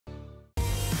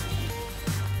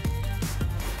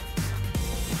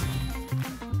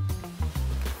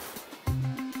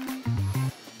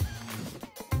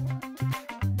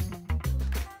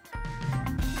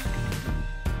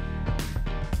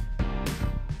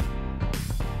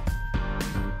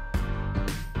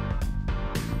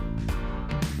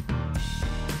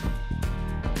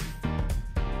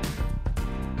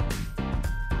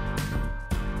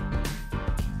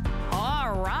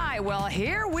well,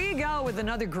 here we go with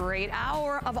another great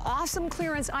hour of awesome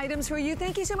clearance items for you.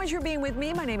 Thank you so much for being with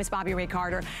me. My name is Bobby Ray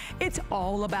Carter. It's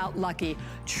all about Lucky,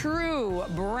 true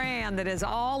brand that is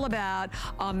all about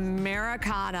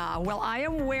Americana. Well, I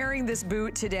am wearing this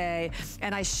boot today,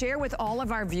 and I share with all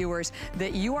of our viewers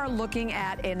that you are looking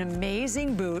at an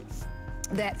amazing boot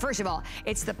that, first of all,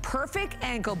 it's the perfect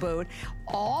ankle boot,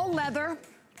 all leather.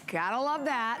 Gotta love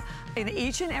that. In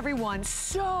each and every one,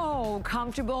 so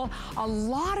comfortable, a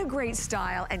lot of great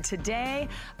style, and today,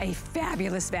 a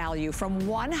fabulous value from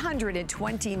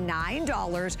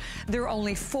 $129. They're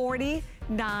only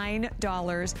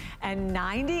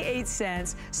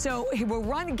 $49.98. So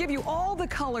we'll give you all the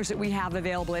colors that we have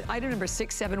available at item number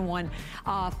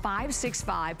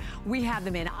 671565. We have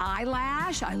them in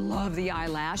eyelash. I love the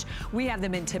eyelash. We have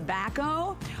them in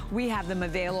tobacco. We have them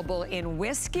available in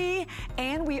whiskey,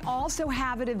 and we also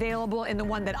have it available in the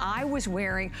one that I was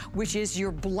wearing, which is your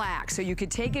black. So you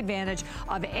could take advantage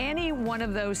of any one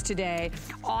of those today.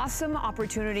 Awesome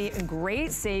opportunity,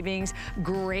 great savings,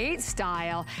 great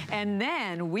style. And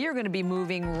then we are gonna be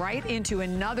moving right into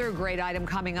another great item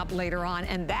coming up later on,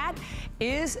 and that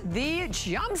is the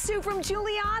jumpsuit from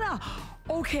Giuliana.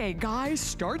 Okay, guys,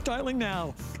 start dialing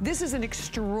now. This is an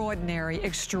extraordinary,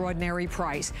 extraordinary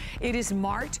price. It is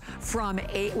marked from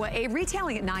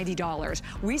retailing at $90.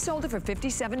 We sold it for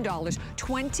 $57,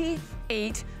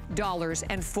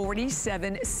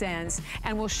 $28.47.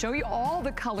 And we'll show you all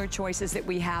the color choices that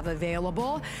we have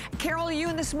available. Carol, are you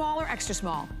in the small or extra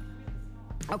small?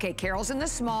 Okay, Carol's in the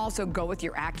small, so go with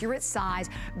your accurate size.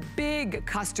 Big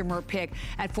customer pick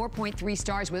at 4.3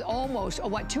 stars with almost,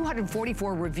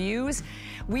 244 reviews.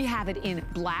 We have it in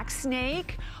black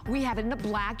snake. We have it in the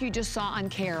black you just saw on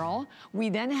Carol. We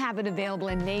then have it available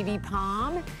in navy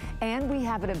palm, and we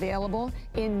have it available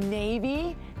in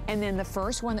navy. And then the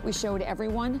first one that we showed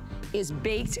everyone is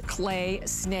baked clay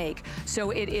snake.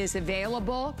 So it is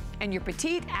available in your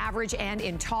petite, average, and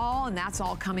in tall, and that's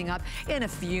all coming up in a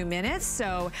few minutes.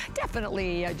 So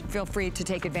definitely feel free to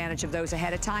take advantage of those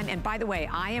ahead of time. And by the way,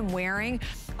 I am wearing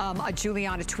a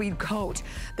Giuliana tweed coat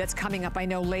that's coming up, I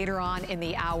know, later on in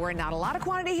the hour. Not a lot of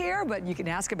quantity here, but you can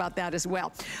ask about that as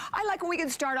well. I like when we can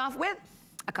start off with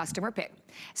a customer pick.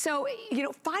 So, you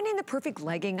know, finding the perfect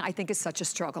legging, I think, is such a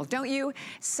struggle, don't you?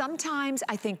 Sometimes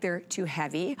I think they're too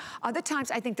heavy. Other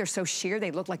times I think they're so sheer, they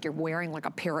look like you're wearing like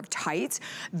a pair of tights.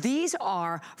 These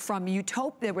are from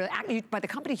Utopia, they were actually by the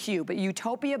company Hue, but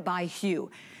Utopia by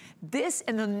Hue. This,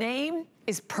 and the name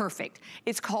is perfect.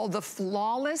 It's called the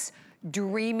Flawless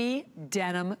Dreamy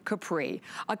Denim Capri.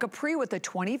 A capri with a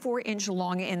 24-inch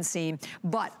long inseam,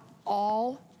 but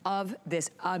all of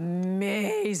this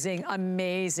amazing,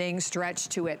 amazing stretch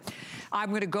to it.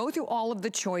 I'm gonna go through all of the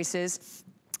choices.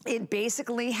 It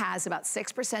basically has about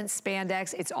 6%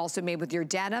 spandex. It's also made with your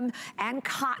denim and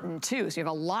cotton too. So you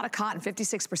have a lot of cotton,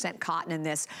 56% cotton in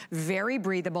this. Very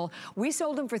breathable. We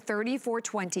sold them for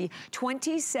 $34.20,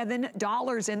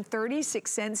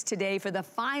 $27.36 today for the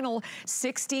final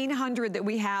 1,600 that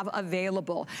we have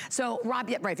available. So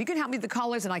Rob, yeah, right, if you can help me with the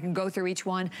colors and I can go through each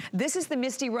one. This is the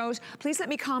Misty Rose. Please let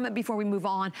me comment before we move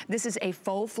on. This is a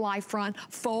faux fly front,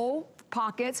 faux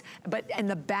pockets, but in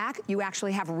the back, you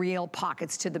actually have real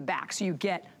pockets to the back, so you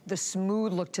get the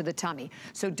smooth look to the tummy.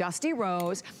 So Dusty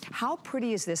Rose, how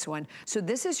pretty is this one? So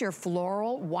this is your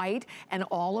floral white, and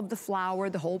all of the flower,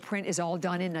 the whole print is all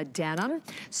done in a denim.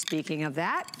 Speaking of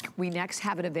that, we next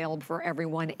have it available for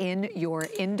everyone in your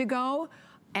indigo,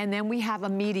 and then we have a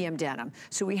medium denim.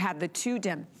 So we have the two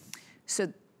denim.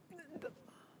 So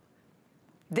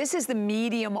this is the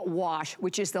medium wash,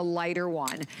 which is the lighter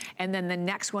one. And then the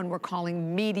next one we're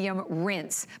calling medium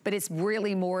rinse, but it's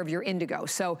really more of your indigo.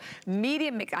 So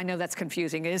medium, I know that's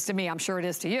confusing. It is to me, I'm sure it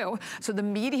is to you. So the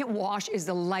medium wash is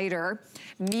the lighter.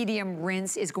 Medium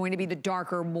rinse is going to be the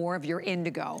darker, more of your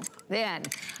indigo. Then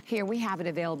here we have it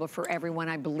available for everyone.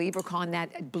 I believe we're calling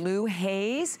that blue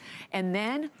haze. And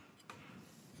then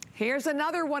here's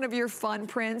another one of your fun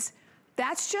prints.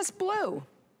 That's just blue.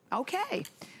 Okay.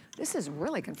 This is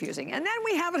really confusing. And then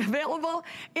we have it available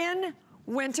in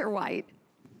winter white.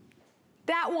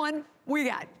 That one we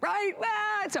got, right?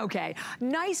 Well, it's okay.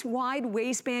 Nice wide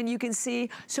waistband you can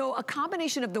see. So a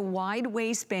combination of the wide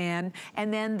waistband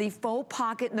and then the faux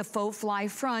pocket and the faux fly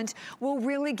front will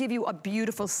really give you a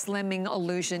beautiful slimming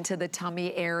illusion to the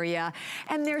tummy area.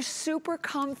 And they're super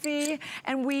comfy.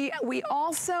 And we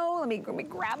also, let me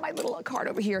grab my little card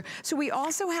over here. So we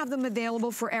also have them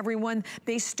available for everyone.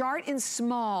 They start in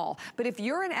small, but if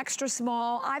you're an extra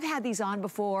small, I've had these on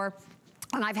before.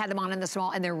 And I've had them on in the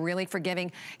small, and they're really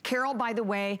forgiving. Carol, by the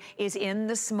way, is in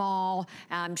the small.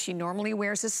 She normally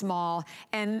wears a small.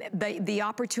 And the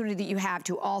opportunity you have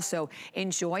to also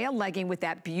enjoy a legging with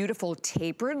that beautiful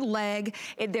tapered leg.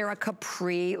 They're a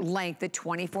capri length at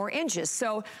 24 inches.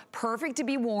 So perfect to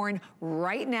be worn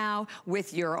right now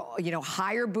with your,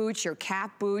 higher boots, your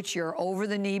cap boots, your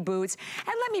over-the-knee boots.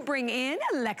 And let me bring in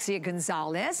Alexia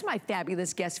Gonzalez, my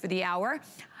fabulous guest for the hour.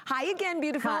 Hi again,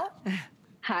 beautiful.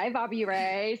 Hi, Bobby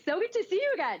Ray. So good to see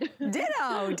you again.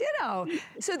 Ditto, ditto.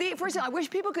 So first of all, I wish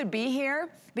people could be here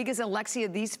because, Alexia,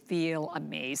 these feel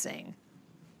amazing.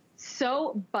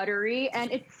 So buttery,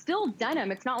 and it's still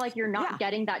denim. It's not like you're not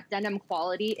getting that denim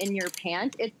quality in your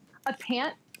pant. It's a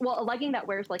pant, well, a legging that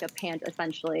wears like a pant,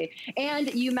 essentially.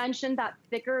 And you mentioned that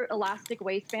thicker elastic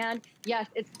waistband. Yes,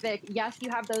 it's thick. Yes,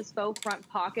 you have those faux front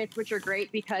pockets, which are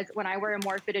great because when I wear a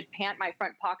more fitted pant, my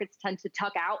front pockets tend to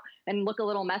tuck out and look a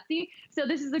little messy. So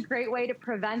this is a great way to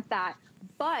prevent that.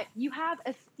 But you have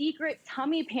a secret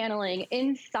tummy paneling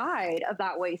inside of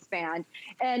that waistband.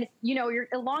 And, you're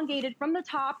elongated from the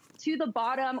top to the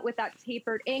bottom with that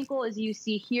tapered ankle, as you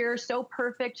see here. So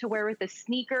perfect to wear with a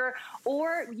sneaker.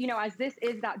 Or, as this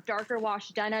is that darker wash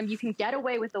denim, you can get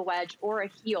away with a wedge or a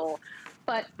heel.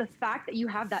 But the fact that you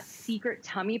have that secret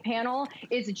tummy panel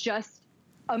is just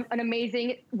an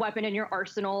amazing weapon in your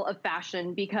arsenal of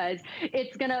fashion, because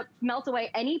it's gonna melt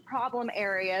away any problem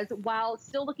areas while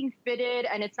still looking fitted,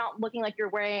 and it's not looking like you're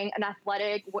wearing an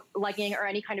athletic legging or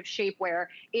any kind of shapewear.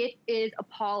 It is a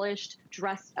polished,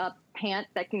 dressed up pant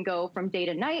that can go from day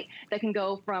to night, that can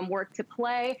go from work to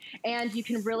play, and you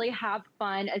can really have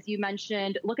fun. As you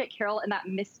mentioned, look at Carol in that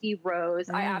misty rose.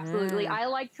 I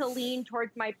like to lean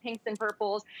towards my pinks and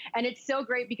purples, and it's so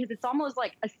great because it's almost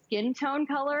like a skin tone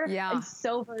color. And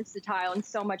so versatile and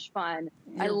so much fun.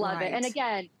 I love it. And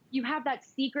again, you have that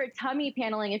secret tummy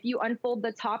paneling. If you unfold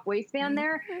the top waistband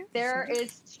there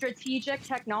is strategic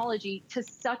technology to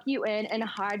suck you in and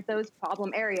hide those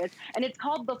problem areas. And it's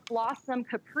called the Flossom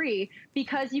Capri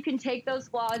because you can take those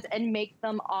flaws and make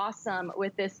them awesome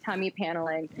with this tummy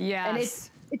paneling. Yes. And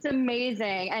it's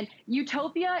amazing. And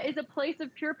Utopia is a place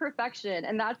of pure perfection.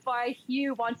 And that's why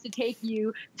Hugh wants to take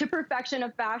you to perfection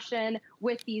of fashion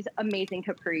with these amazing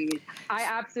capris. I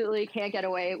absolutely can't get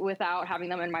away without having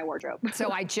them in my wardrobe.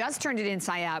 So I just turned it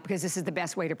inside out because this is the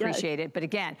best way to appreciate it. But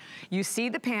again, you see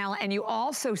the panel, and you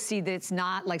also see that it's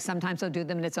not like sometimes they'll do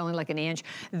them and it's only like an inch.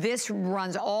 This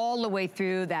runs all the way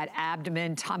through that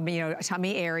abdomen, tummy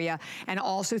area, and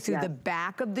also through the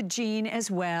back of the jean as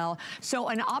well. So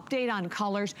an update on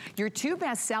colors. Your two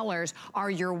best sellers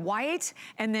are your white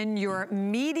and then your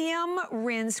medium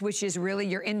rinse, which is really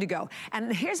your indigo.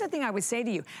 And here's the thing I would say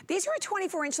to you. These are a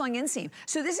 24-inch long inseam.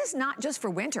 So this is not just for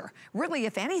winter. Really,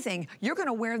 if anything, you're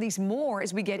gonna wear these more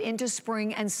as we get into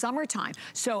spring and summertime.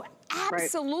 So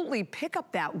absolutely pick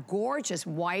up that gorgeous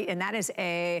white, and that is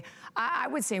I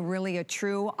would say really a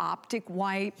true optic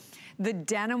white. The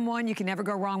denim one, you can never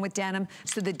go wrong with denim.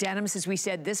 So the denims, as we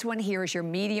said, this one here is your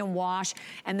medium wash,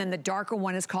 and then the darker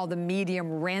one is called the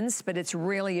medium rinse, but it's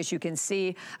really, as you can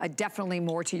see, definitely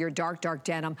more to your dark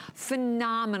denim.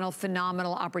 Phenomenal,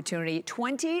 phenomenal opportunity.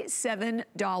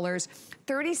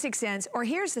 $27.36, or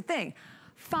here's the thing,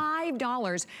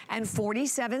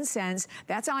 $5.47.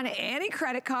 That's on any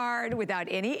credit card without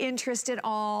any interest at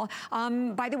all.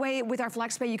 By the way, with our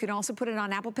FlexPay, you can also put it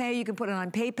on Apple Pay, you can put it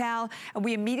on PayPal, and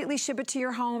we immediately ship it to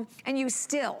your home, and you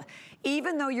still,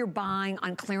 even though you're buying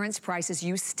on clearance prices,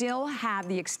 you still have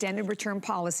the extended return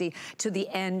policy to the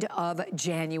end of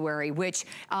January, which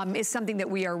is something that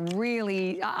we are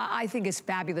really, I think is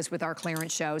fabulous with our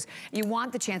clearance shows. You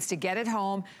want the chance to get it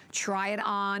home, try it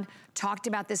on. Talked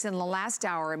about this in the last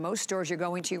hour. In most stores you're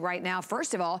going to right now,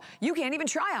 first of all, you can't even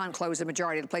try on clothes the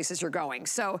majority of the places you're going.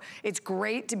 So it's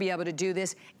great to be able to do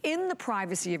this in the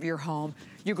privacy of your home.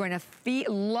 You're going to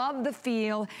love the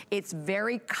feel. It's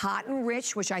very cotton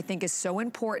rich, which I think is so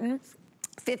important.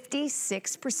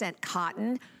 56%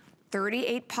 cotton,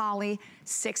 38 poly,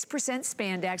 6%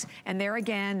 spandex, and there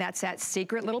again, that's that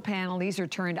secret little panel. These are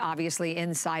turned obviously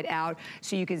inside out,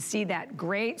 so you can see that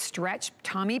great stretch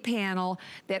tummy panel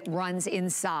that runs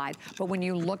inside. But when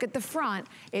you look at the front,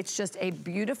 it's just a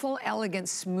beautiful, elegant,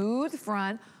 smooth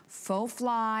front, faux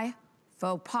fly,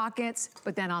 faux pockets,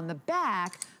 but then on the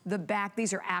back, the back,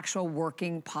 these are actual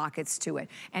working pockets to it.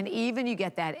 And even you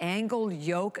get that angled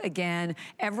yoke again.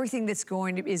 Everything that's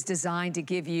is designed to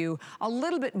give you a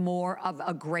little bit more of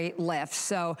a great lift.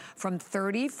 So from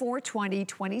 $34.20,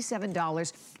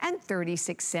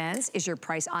 $27.36 is your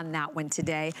price on that one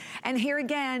today. And here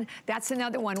again, that's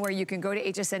another one where you can go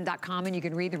to hsn.com and you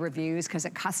can read the reviews because a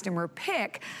customer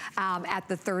pick at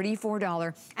the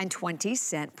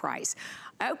 $34.20 price.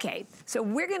 Okay, so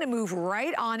we're gonna move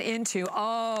right on into,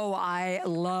 oh, I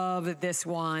love this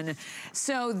one.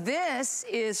 So this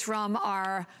is from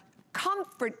our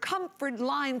comfort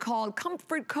line called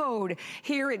Comfort Code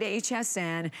here at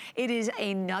HSN. It is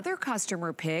another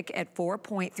customer pick at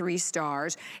 4.3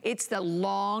 stars. It's the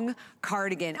long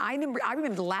cardigan. I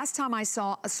remember the last time I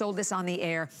sold this on the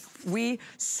air, we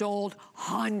sold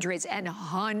hundreds and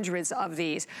hundreds of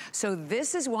these. So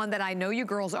this is one that I know you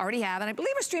girls already have, and I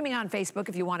believe we're streaming on Facebook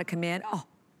if you want to come in.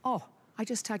 Oh, I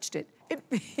just touched it. It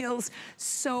feels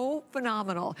so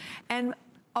phenomenal. And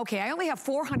okay, I only have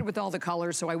 400 with all the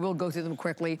colors, so I will go through them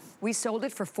quickly. We sold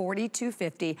it for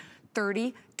 $42.50,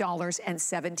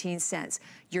 $30.17.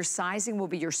 Your sizing will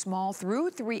be your small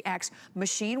through 3X,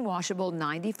 machine washable,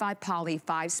 95 poly,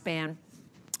 5-span.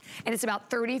 And it's about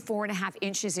 34.5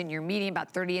 inches in your medium,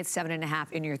 about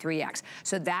 37.5 in your 3X.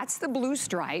 So that's the blue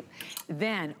stripe.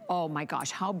 Then, oh my gosh,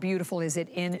 how beautiful is it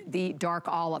in the dark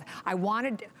olive? I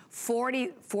wanted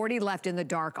 40 left in the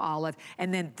dark olive.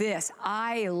 And then this,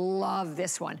 I love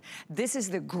this one. This is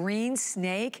the green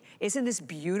snake. Isn't this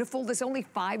beautiful? There's only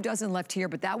 5 dozen left here,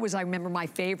 but that was, I remember, my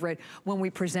favorite when we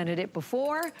presented it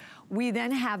before. We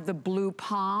then have the blue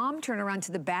palm, turn around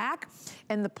to the back,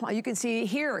 and you can see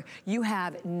here, you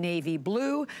have navy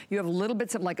blue, you have little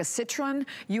bits of like a citron,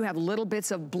 you have little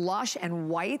bits of blush and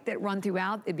white that run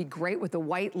throughout. It'd be great with the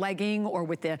white legging or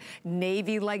with the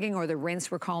navy legging or the rinse,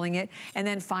 we're calling it. And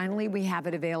then finally, we have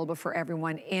it available for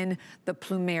everyone in the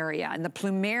plumeria. And the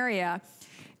plumeria,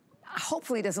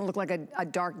 hopefully it doesn't look like a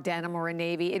dark denim or a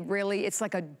navy. It's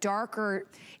like a darker,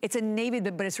 it's a navy,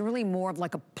 but it's really more of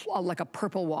like a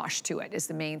purple wash to it is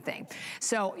the main thing.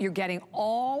 So you're getting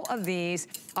all of these,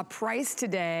 a price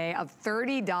today of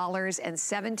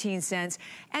 $30.17.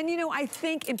 And you know, I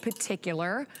think in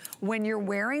particular, when you're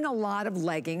wearing a lot of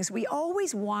leggings, we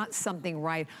always want something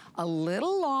right a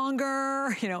little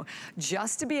longer, you know,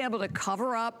 just to be able to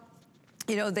cover up,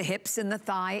 you know, the hips and the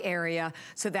thigh area.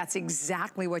 So that's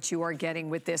exactly what you are getting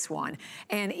with this one.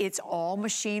 And it's all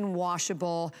machine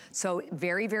washable. So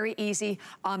very, very easy.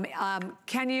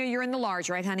 Kenya, you're in the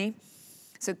large, right, honey?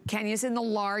 So Kenya's in the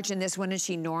large in this one, and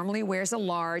she normally wears a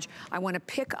large. I want to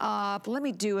pick up, let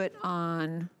me do it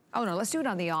on, oh no, let's do it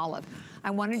on the olive. I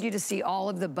wanted you to see all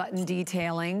of the button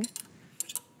detailing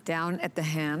down at the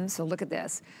hem. So look at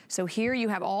this. So here you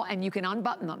have all, and you can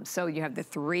unbutton them. So you have the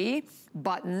 3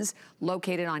 buttons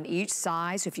located on each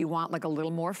side. So if you want like a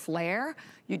little more flare,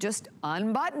 you just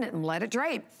unbutton it and let it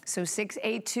drape. So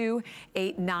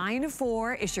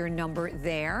 682894 is your number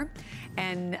there.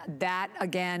 And that,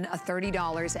 again, a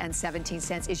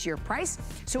 $30.17 is your price.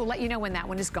 So we'll let you know when that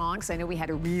one is gone, because I know we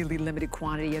had a really limited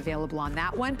quantity available on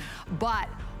that one. But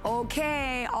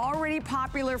okay, already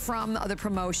popular from the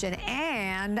promotion,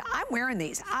 and I'm wearing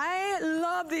these. I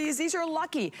love these. These are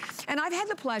lucky. And I've had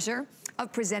the pleasure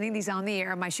of presenting these on the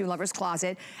air in my Shoe Lover's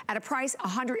Closet at a price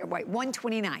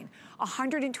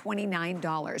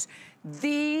 $129.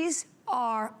 These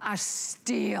are a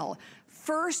steal.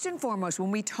 First and foremost, when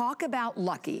we talk about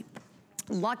Lucky,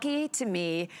 Lucky to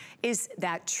me is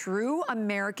that true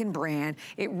American brand.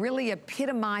 It really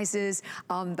epitomizes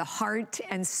the heart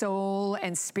and soul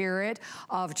and spirit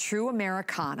of true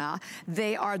Americana.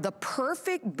 They are the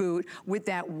perfect boot with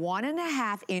that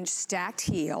 1.5-inch stacked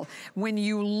heel. When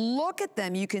you look at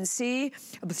them, you can see,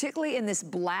 particularly in this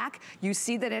black, you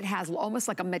see that it has almost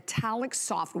like a metallic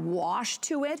soft wash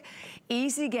to it.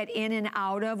 Easy to get in and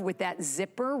out of with that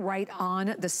zipper right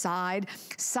on the side.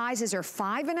 Sizes are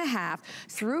 5.5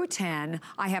 through 10.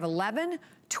 I have 11,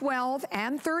 12,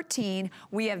 and 13.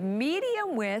 We have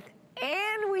medium width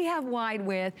and we have wide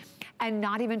width, and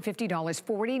not even $50,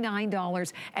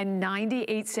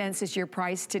 $49.98 is your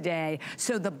price today.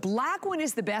 So the black one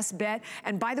is the best bet.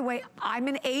 And by the way, I'm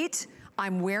an 8.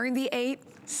 I'm wearing the 8.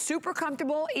 Super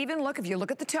comfortable. Even look, if you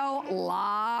look at the toe, a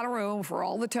lot of room for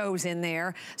all the toes in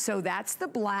there. So that's the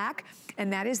black,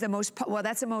 and that is the most, well,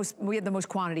 that's the most, we have the most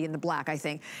quantity in the black, I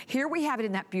think. Here we have it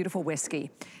in that beautiful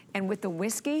whiskey. And with the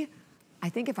whiskey, I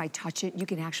think if I touch it, you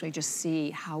can actually just see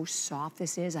how soft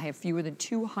this is. I have fewer than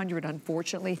 200,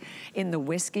 unfortunately, in the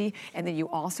whiskey. And then you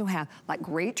also have like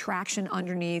great traction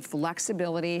underneath,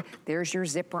 flexibility. There's your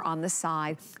zipper on the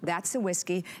side. That's the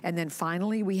whiskey. And then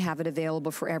finally, we have it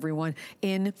available for everyone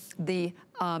in the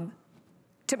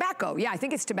tobacco. Yeah, I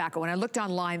think it's tobacco. When I looked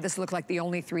online, this looked like the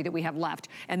only 3 that we have left.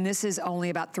 And this is only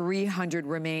about 300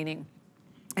 remaining.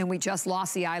 And we just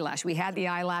lost the eyelash. We had the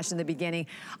eyelash in the beginning.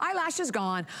 Eyelash is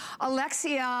gone.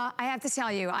 Alexia, I have to tell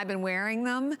you, I've been wearing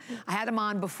them. I had them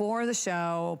on before the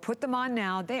show, put them on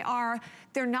now.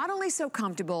 They're not only so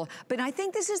comfortable, but I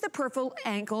think this is the perfect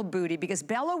ankle booty because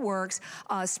Bella works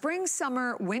spring,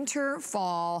 summer, winter,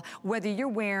 fall, whether you're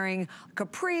wearing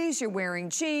capris, you're wearing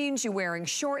jeans, you're wearing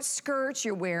short skirts,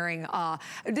 you're wearing,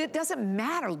 it doesn't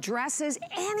matter, dresses,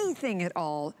 anything at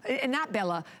all. And not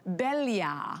Bella,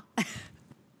 Belia.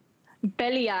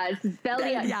 Belia.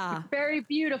 Belia. Very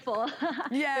beautiful.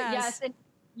 Yes. Yes, and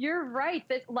you're right.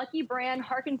 This Lucky brand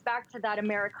harkens back to that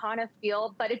Americana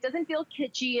feel, but it doesn't feel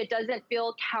kitschy. It doesn't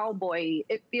feel cowboy.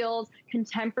 It feels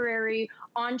contemporary,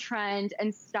 on trend,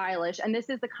 and stylish. And this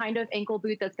is the kind of ankle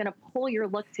boot that's going to pull your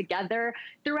look together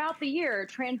throughout the year.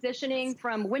 Transitioning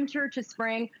from winter to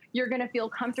spring, you're going to feel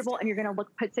comfortable and you're going to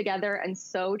look put together and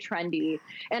so trendy.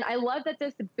 And I love that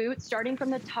this boot, starting from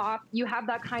the top, you have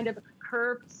that kind of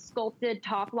curved, sculpted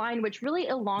top line, which really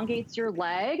elongates your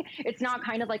leg. It's not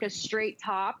kind of like a straight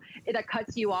top that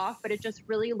cuts you off, but it just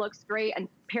really looks great and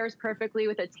pairs perfectly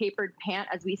with a tapered pant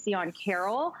as we see on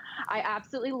Carol. I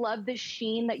absolutely love the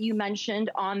sheen that you mentioned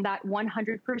on that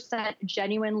 100%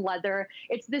 genuine leather.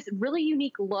 It's this really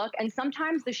unique look, and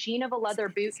sometimes the sheen of a leather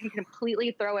boot can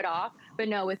completely throw it off, but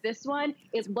no, with this one,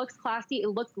 it looks classy, it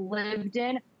looks lived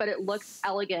in, but it looks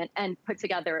elegant and put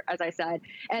together, as I said.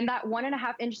 And that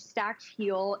 1.5-inch stacked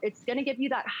heel, it's gonna give you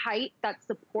that height, that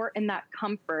support, and that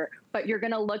comfort, but you're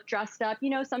gonna look dressed up. You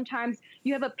know, sometimes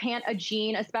you have a pant, a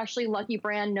jean, especially Lucky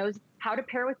brand knows how to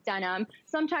pair with denim.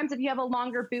 Sometimes if you have a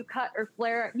longer boot cut or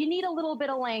flare, you need a little bit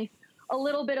of length, a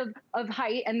little bit of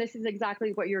height, and this is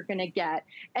exactly what you're gonna get.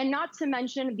 And not to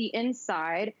mention the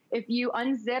inside, if you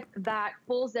unzip that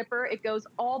full zipper, it goes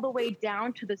all the way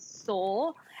down to the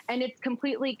sole, and it's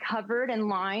completely covered and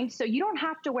lined, so you don't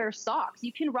have to wear socks.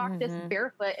 You can rock this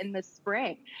barefoot in the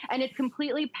spring, and it's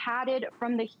completely padded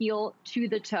from the heel to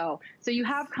the toe. So you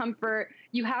have comfort,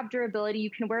 you have durability, you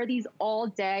can wear these all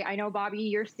day. I know, Bobby,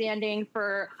 you're standing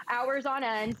for hours on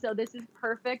end, so this is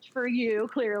perfect for you,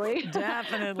 clearly.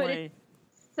 Definitely. But it's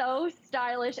so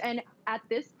stylish, and at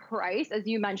this price, as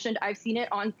you mentioned, I've seen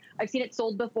it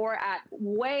sold before at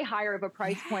way higher of a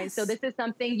price point. So this is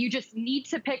something you just need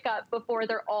to pick up before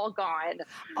they're all gone.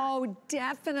 Oh,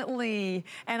 definitely.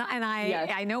 And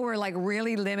I know we're like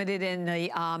really limited in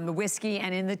the whiskey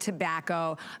and in the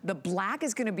tobacco. The black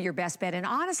is going to be your best bet. And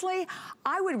honestly,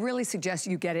 I would really suggest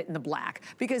you get it in the black,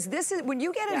 because this is, when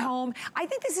you get it home, I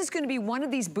think this is going to be one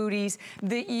of these booties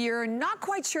that you're not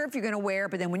quite sure if you're going to wear,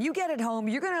 but then when you get it home,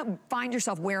 you're going to find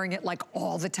yourself wearing it like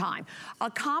all the time. A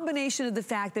combination of the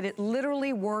fact that it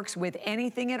literally works with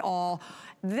anything at all.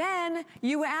 Then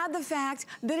you add the fact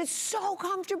that it's so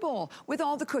comfortable with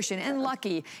all the cushion and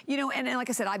Lucky. You know, and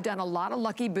like I said, I've done a lot of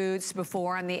Lucky boots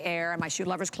before on the air in my shoe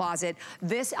lover's closet.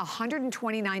 This,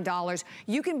 $129.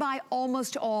 You can buy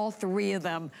almost all 3 of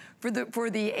them for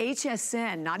the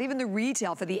HSN, not even the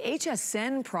retail, for the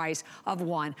HSN price of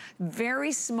 1.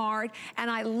 Very smart, and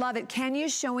I love it.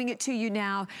 Kenya's showing it to you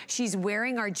now. She's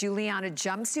wearing our Juliana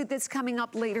jumpsuit that's coming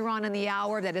up later on in the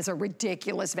hour. That is a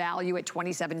ridiculous value at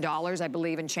 $27, I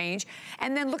believe, and change.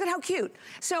 And then look at how cute.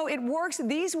 So it works,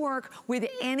 these work with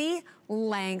any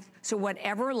length, so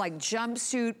whatever, like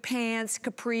jumpsuit, pants,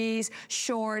 capris,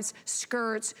 shorts,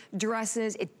 skirts,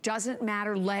 dresses, it doesn't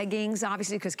matter, leggings,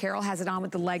 obviously, because Carol has it on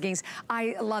with the leggings.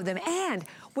 I love them. And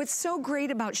what's so great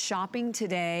about shopping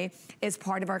today as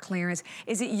part of our clearance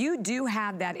is that you do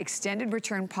have that extended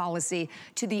return policy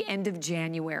to the end of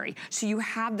January. So you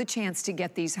have the chance to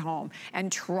get these home and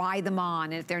try them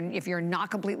on. And if you're not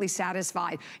completely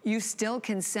satisfied, you still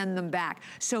can send them back.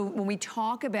 So when we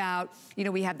talk about, you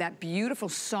know, we have that beautiful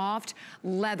soft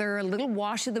leather, a little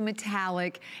wash of the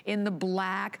metallic in the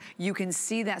black. You can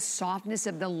see that softness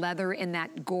of the leather in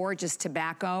that gorgeous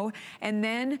tobacco. And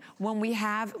then when we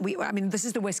have, I mean, this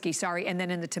is the whiskey, sorry. And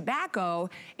then in the tobacco,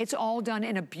 it's all done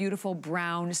in a beautiful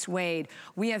brown suede.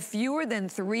 We have fewer than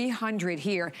 300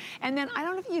 here. And then I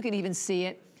don't know if you can even see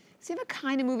it. See the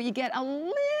kind of movie you get, a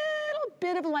little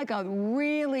bit of like a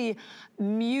really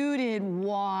muted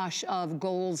wash of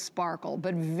gold sparkle,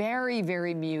 but very,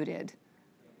 very muted.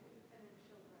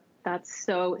 That's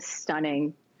so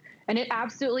stunning. And it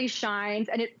absolutely shines,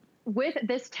 and with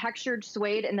this textured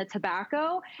suede and the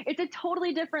tobacco, it's a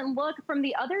totally different look from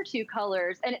the other two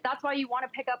colors. And that's why you want to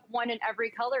pick up one in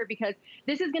every color, because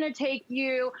this is going to take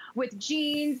you with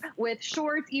jeans, with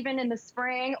shorts, even in the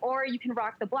spring, or you can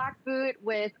rock the black boot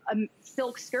with a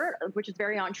silk skirt, which is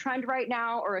very on trend right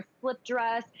now, or a slip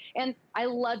dress. And I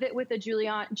love it with the G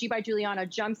by Giuliana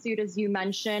jumpsuit, as you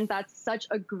mentioned. That's such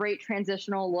a great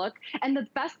transitional look. And the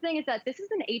best thing is that this is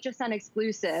an HSN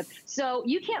exclusive. So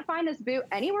you can't find this boot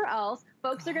anywhere else.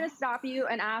 Folks are going to stop you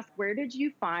and ask, where did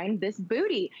you find this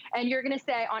booty? And you're going to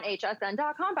say on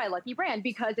hsn.com by Lucky Brand,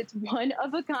 because it's one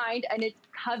of a kind and it's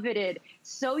coveted.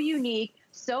 So unique,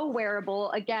 so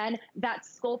wearable. Again, that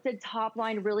sculpted top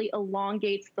line really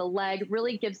elongates the leg,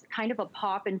 really gives kind of a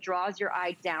pop and draws your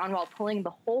eye down while pulling the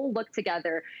whole look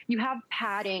together. You have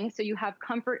padding, so you have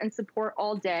comfort and support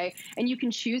all day, and you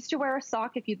can choose to wear a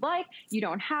sock if you'd like. You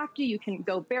don't have to. You can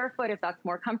go barefoot if that's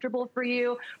more comfortable for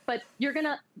you, but you're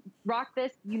gonna rock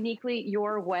this uniquely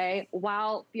your way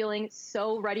while feeling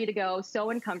so ready to go, so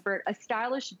in comfort, a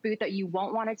stylish boot that you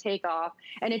won't want to take off,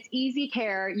 and it's easy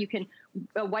care. You can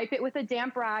wipe it with a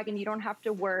damp rag and you don't have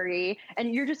to worry,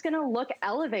 and you're just going to look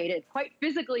elevated quite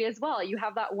physically as well. You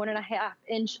have that 1.5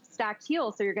 inch stacked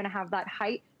heel, so you're going to have that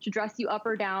height to dress you up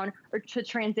or down or to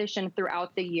transition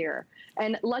throughout the year.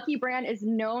 And Lucky Brand is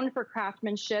known for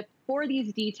craftsmanship, for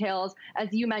these details. As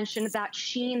you mentioned, that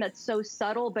sheen that's so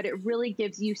subtle, but it really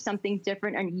gives you something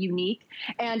different and unique.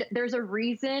 And there's a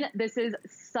reason this is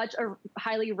such a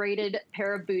highly rated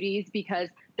pair of booties, because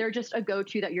they're just a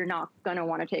go-to that you're not going to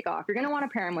want to take off. You're going to want to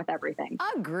pair them with everything.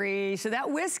 Agree. So that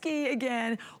whiskey,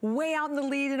 again, way out in the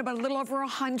lead, and about a little over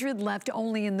 100 left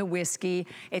only in the whiskey.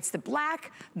 It's the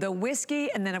black, the whiskey,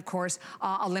 and then, of course,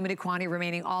 a limited quantity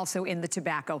remaining also in the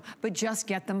tobacco. But just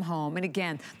get them home. And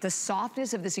again, the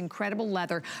softness of this incredible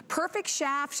leather. Perfect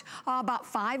shaft, about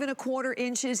 5¼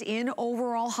 inches in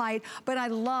overall height. But I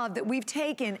love that we've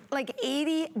taken like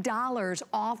 $80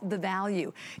 off the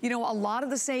value. You know, a lot of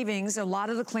the savings, a lot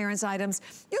of the clearance items,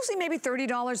 you'll see maybe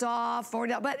 $30 off,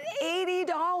 $40, but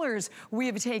 $80 we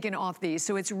have taken off these.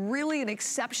 So it's really an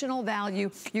exceptional value.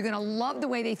 You're gonna love the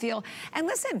way they feel. And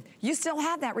listen, you still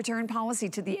have that return policy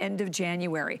to the end of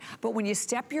January. But when you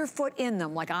step your foot in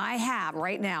them, like I have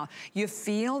right now, you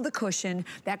feel the cushion,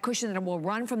 that cushion that will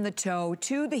run from the toe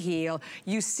to the heel.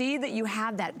 You see that you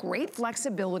have that great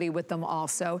flexibility with them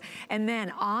also. And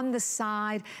then on the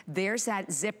side, there's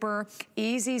that zipper,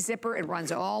 easy zipper. It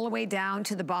runs all the way down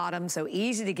to the bottom, so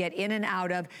easy to get in and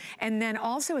out of. And then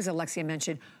also, as Alexia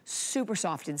mentioned, super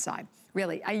soft inside.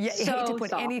 Really, I hate to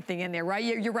put anything in there, right?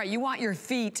 You're right. You want your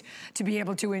feet to be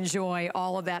able to enjoy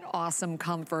all of that awesome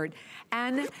comfort.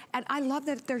 And I love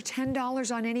that they're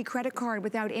 $10 on any credit card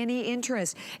without any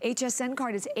interest. HSN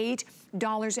card is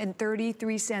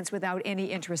 $8.33 without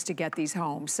any interest to get these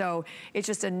home. So it's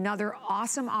just another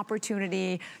awesome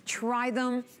opportunity. Try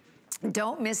them.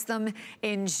 Don't miss them.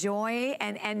 Enjoy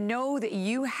and know that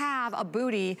you have a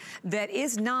booty that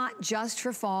is not just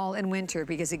for fall and winter,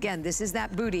 because again, this is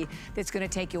that booty that's going to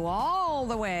take you all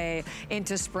the way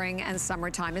into spring and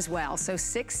summertime as well. So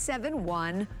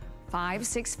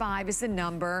 671-565 is the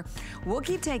number. We'll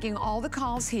keep taking all the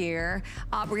calls here.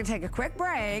 We're gonna take a quick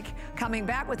break, coming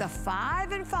back with a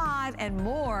 5 and 5 and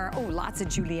more. Oh, lots of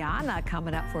Giuliana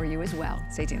coming up for you as well.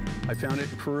 Stay tuned. I found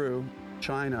it in Peru,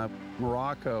 China,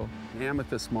 Morocco,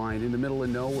 amethyst mine in the middle of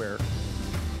nowhere.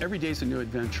 Every day's a new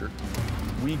adventure.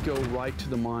 We go right to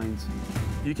the mines.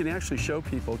 You can actually show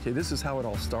people, okay, this is how it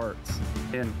all starts.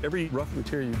 And every rough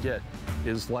material you get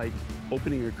is like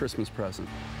opening a Christmas present.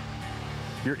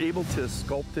 You're able to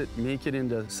sculpt it, make it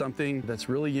into something that's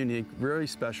really unique, very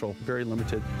special, very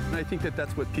limited. And I think that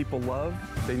that's what people love.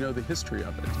 They know the history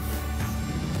of it.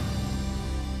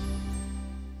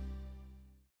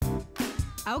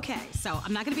 Okay, so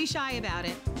I'm not gonna be shy about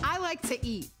it. I like to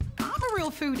eat. I'm a real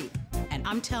foodie. And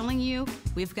I'm telling you,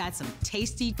 we've got some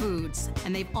tasty foods,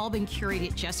 and they've all been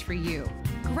curated just for you.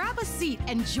 Grab a seat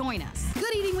and join us.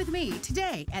 Good eating with me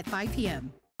today at 5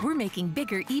 p.m. We're making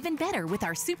bigger even better with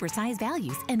our supersize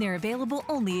values, and they're available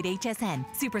only at HSN.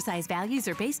 Supersize values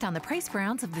are based on the price per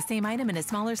ounce of the same item in a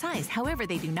smaller size. However,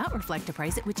 they do not reflect a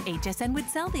price at which HSN would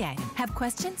sell the item. Have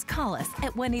questions? Call us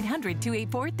at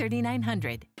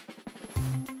 1-800-284-3900.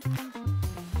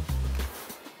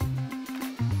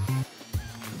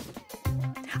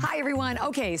 Hi, everyone.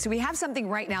 Okay, so we have something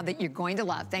right now that you're going to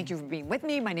love. Thank you for being with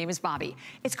me. My name is Bobby.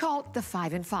 It's called the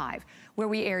 5 and 5, where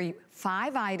we air you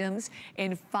 5 items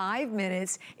in 5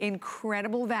 minutes,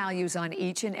 incredible values on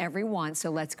each and every one.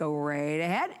 So let's go right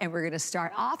ahead, and we're gonna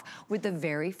start off with the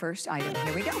very first item.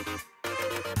 Here we go.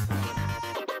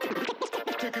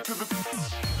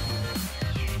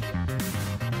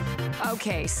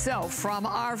 Okay, so from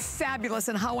our fabulous,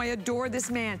 and how I adore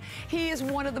this man, he is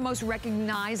one of the most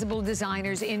recognizable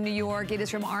designers in New York. It is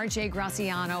from R.J.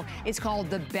 Graziano. It's called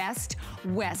The Best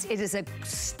West. It is a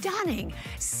stunning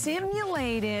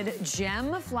simulated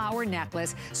gem flower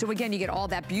necklace. So again, you get all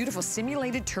that beautiful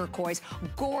simulated turquoise,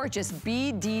 gorgeous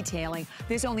bead detailing.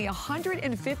 There's only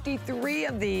 153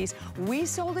 of these. We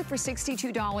sold it for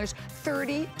 $62,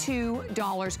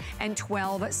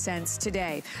 $32.12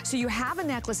 today. So you have a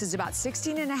necklace that's about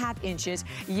 16.5 inches,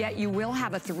 yet you will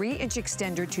have a 3-inch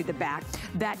extender to the back.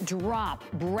 That drop,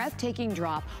 breathtaking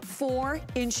drop, 4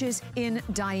 inches in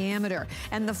diameter.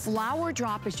 And the flower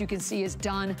drop, as you can see, is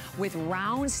done with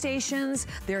round stations.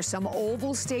 There's some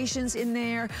oval stations in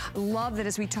there. Love that,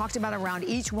 as we talked about, around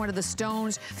each one of the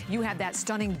stones, you have that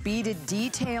stunning beaded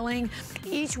detailing.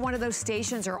 Each one of those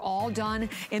stations are all done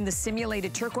in the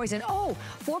simulated turquoise. And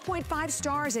 4.5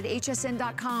 stars at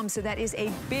hsn.com. So that is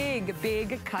a big,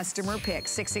 big customer pick.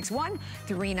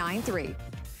 661-393.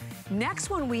 Next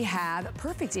one we have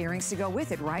perfect earrings to go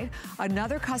with it, right?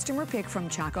 Another customer pick from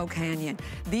Chaco Canyon.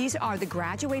 These are the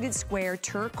graduated square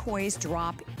turquoise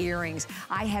drop earrings.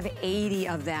 I have 80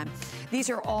 of them. These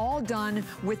are all done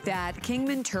with that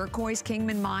Kingman turquoise.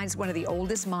 Kingman mines, one of the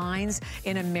oldest mines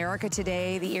in America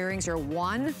today. The earrings are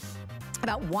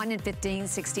about 1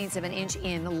 15/16 of an inch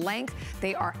in length.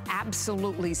 They are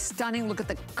absolutely stunning. Look at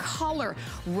the color.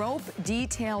 Rope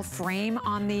detail frame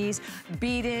on these.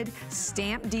 Beaded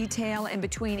stamp detail in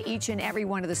between each and every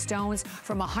one of the stones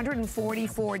from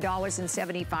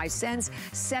 $144.75.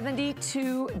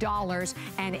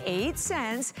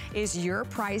 $72.08 is your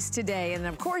price today. And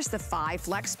of course, the 5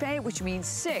 flex pay, which means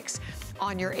 6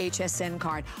 on your HSN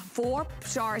card. 4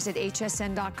 stars at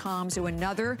hsn.com. So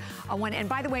another one. And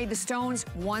by the way, the stones,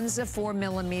 one's a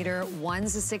 4mm,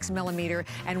 one's a 6mm,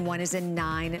 and one is a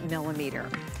 9mm.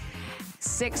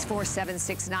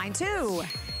 647692.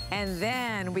 And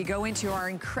then we go into our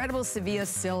incredible Sevilla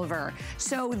Silver.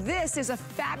 So this is a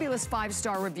fabulous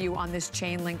 5-star review on this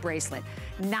chain link bracelet.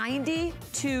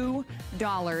 $92,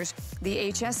 the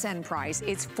HSN price.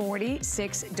 It's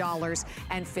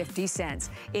 $46.50.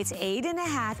 It's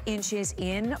 8.5 inches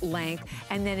in length,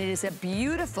 and then it is a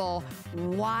beautiful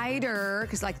wider,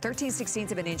 because like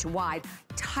 13/16 of an inch wide,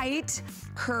 tight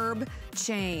curb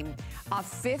chain.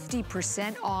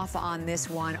 50% off on this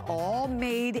one, all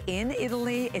made in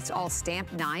Italy. It's all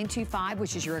stamped 925,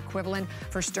 which is your equivalent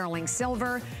for sterling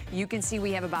silver. You can see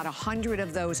we have about 100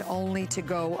 of those only to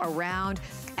go around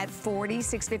at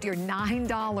 $46.50 or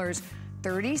 $9.30.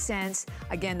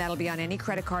 Again, that'll be on any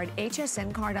credit card.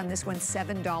 HSN card on this one,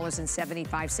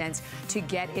 $7.75 to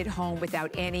get it home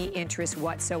without any interest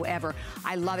whatsoever.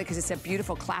 I love it because it's a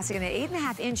beautiful classic. And at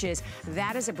 8.5 inches,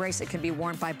 that is a bracelet that can be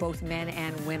worn by both men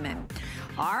and women.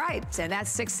 All right, and that's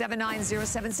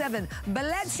 679077.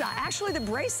 Bellezza, actually the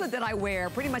bracelet that I wear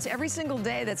pretty much every single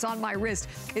day that's on my wrist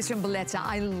is from Bellezza.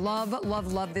 I love,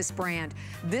 love, love this brand.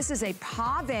 This is a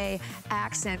pave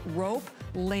accent rope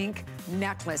link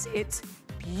necklace. It's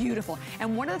beautiful.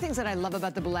 And one of the things that I love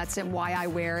about the Bellezza and why I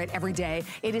wear it every day,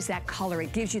 it is that color.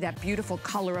 It gives you that beautiful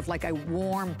color of like a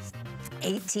warm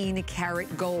 18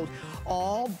 karat gold.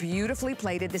 All beautifully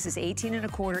plated. This is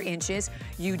 18.25 inches.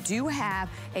 You do have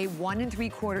a 1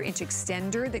 3/4 inch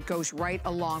extender that goes right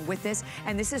along with this.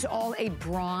 And this is all a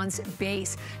bronze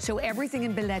base. So everything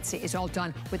in Bellezza is all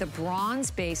done with a bronze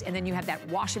base. And then you have that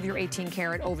wash of your 18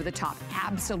 karat over the top.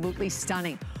 Absolutely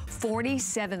stunning.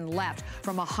 47 left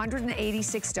from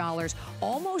 $186,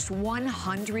 almost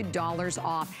 $100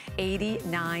 off,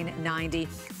 $89.90.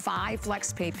 5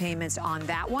 flex pay payments on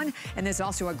that one. And there's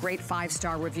also a great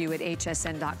 5-star review at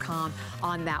hsn.com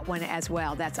on that one as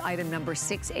well. That's item number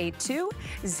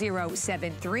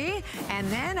 682073. And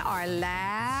then our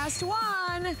last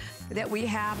one that we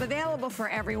have available for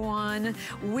everyone,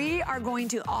 we are going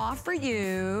to offer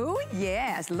you,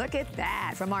 yes, look at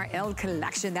that, from our Elle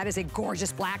collection. That is a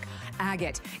gorgeous black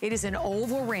agate. It is an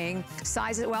oval ring,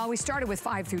 sizes, well, we started with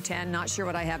 5 through 10, not sure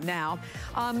what I have now.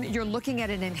 You're looking at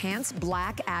an enhanced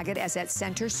black agate as that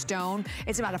center stone.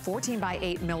 It's about a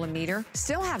 14x8mm,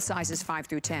 still have sizes 5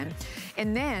 through 10.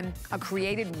 And then a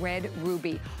created red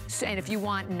ruby. So, and if you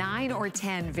want 9 or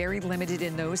 10, very limited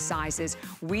in those sizes,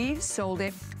 we sold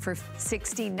it for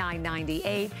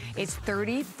 $69.98. It's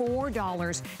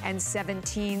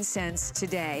 $34.17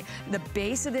 today. The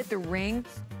base of it, the ring,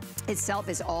 itself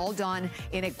is all done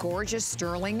in a gorgeous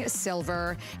sterling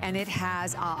silver, and it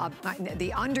has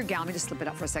the undergallery. Let me just slip it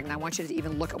up for a second. I want you to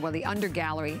even look at, well, the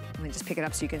undergallery. Let me just pick it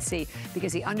up so you can see,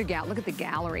 because the undergallery, look at the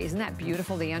gallery. Isn't that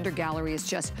beautiful? The undergallery is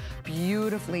just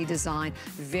beautifully designed,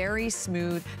 very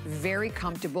smooth, very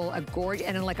comfortable, a gorgeous,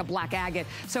 and then like a black agate.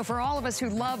 So for all of us who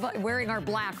love wearing our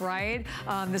black, right?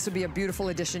 This would be a beautiful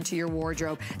addition to your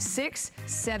wardrobe.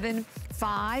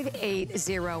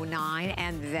 675-809,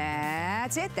 and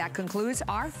that's it. That concludes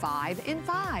our 5 in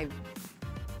 5.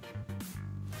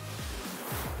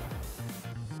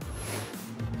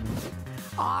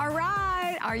 All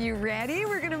right, are you ready?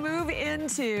 We're gonna move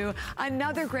into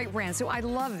another great brand. So I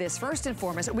love this. First and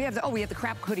foremost, we have the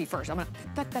crap hoodie first. I'm gonna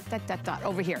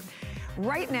over here.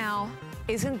 Right now,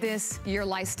 isn't this your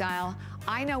lifestyle?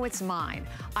 I know it's mine.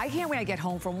 I can't wait. I get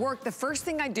home from work. The first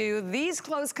thing I do, these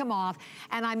clothes come off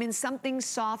and I'm in something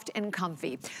soft and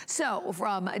comfy. So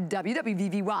from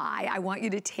WWVVY, I want you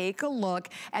to take a look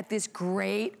at this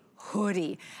great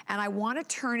hoodie, and I want to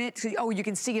turn it to, oh, you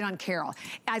can see it on Carol.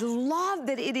 I love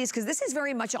that it is, because this is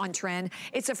very much on trend.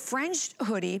 It's a French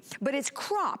hoodie, but it's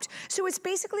cropped. So it's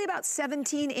basically about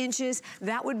 17 inches.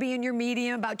 That would be in your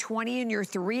medium, about 20 in your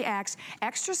 3X.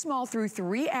 Extra small through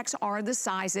 3X are the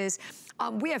sizes.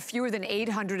 We have fewer than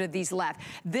 800 of these left.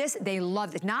 This, they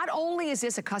love it. Not only is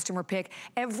this a customer pick,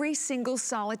 every single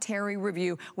solitary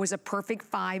review was a perfect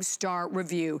 5-star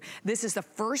review. This is the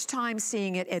first time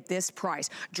seeing it at this price.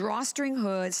 Drawstring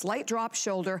hood, slight drop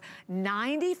shoulder,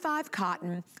 95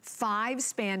 cotton, 5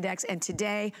 spandex, and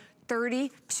today,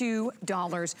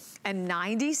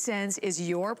 $32.90 is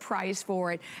your price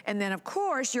for it. And then of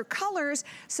course your colors.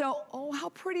 So, oh, how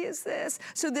pretty is this?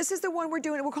 So this is the one we're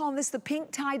doing. We're calling this the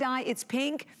pink tie-dye. It's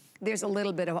pink. There's a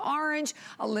little bit of orange,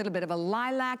 a little bit of a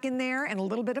lilac in there, and a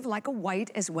little bit of like a white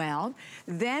as well.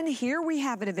 Then here we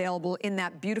have it available in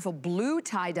that beautiful blue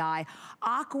tie-dye,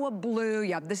 aqua blue.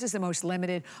 Yeah, this is the most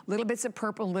limited. Little bits of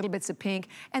purple, little bits of pink.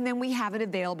 And then we have it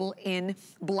available in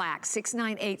black,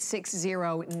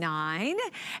 698609.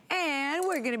 And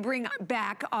we're gonna bring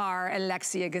back our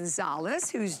Alexia Gonzalez,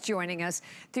 who's joining us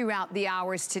throughout the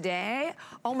hours today.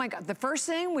 Oh my God, the first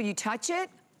thing when you touch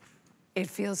it, it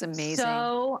feels amazing.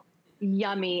 So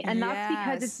yummy. And that's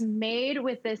because it's made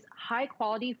with this high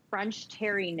quality French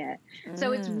terry knit.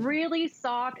 So it's really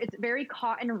soft. It's very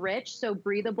cotton rich, so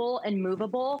breathable and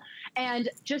movable, and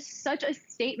just such a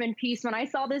statement piece. When I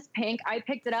saw this pink, I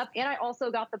picked it up, and I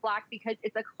also got the black because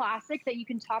it's a classic that you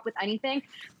can top with anything.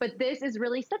 But this is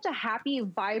really such a happy,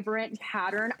 vibrant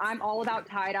pattern. I'm all about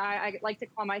tie-dye. I like to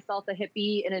call myself a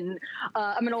hippie, and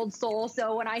I'm an old soul.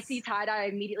 So when I see tie-dye, I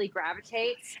immediately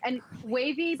gravitate. And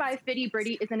Wavy by Fitty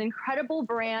Britty is an incredible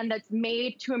brand that's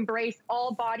made to embrace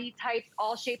all body types,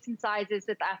 all shapes and sizes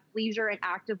with athleisure and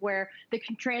activewear that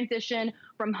can transition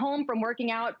from home, from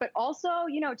working out, but also,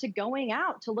 you know, to going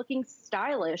out, to looking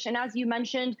stylish. And as you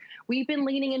mentioned, we've been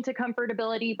leaning into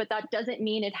comfortability, but that doesn't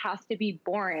mean it has to be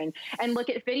boring. And look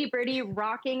at Fitty Britty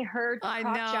rocking her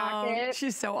top jacket.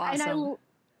 She's so awesome. And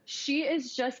she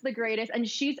is just the greatest, and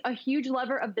she's a huge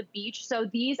lover of the beach. So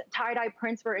these tie-dye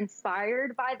prints were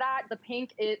inspired by that. The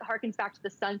pink, it harkens back to the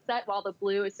sunset, while the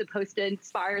blue is supposed to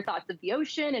inspire thoughts of the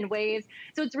ocean and waves.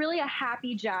 So it's really a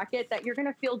happy jacket that you're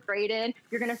gonna feel great in.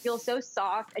 You're gonna feel so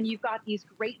soft, and you've got these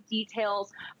great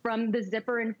details from the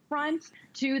zipper in front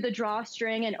to the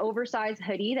drawstring and oversized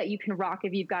hoodie that you can rock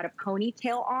if you've got a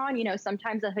ponytail on. You know,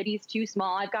 sometimes a hoodie's too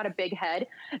small. I've got a big head.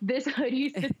 This hoodie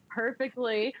fits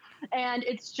perfectly, and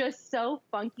it's just so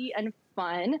funky and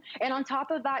fun. And on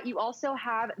top of that, you also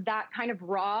have that kind of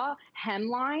raw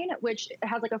hemline, which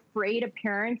has like a frayed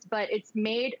appearance, but it's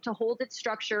made to hold its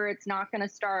structure. It's not going to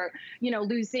start, you know,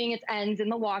 losing its ends in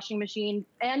the washing machine.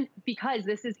 And because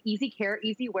this is easy care,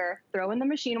 easy wear, throw in the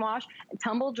machine wash and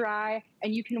tumble dry,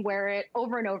 and you can wear it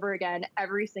over and over again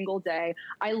every single day.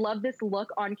 I love this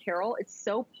look on Carol. It's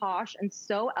so posh and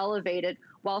so elevated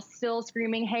while still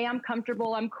screaming, hey, I'm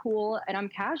comfortable, I'm cool, and I'm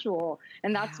casual.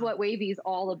 And that's what Wavy's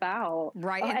all about.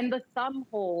 Right. And the thumb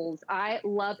holes. I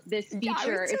love this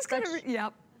feature.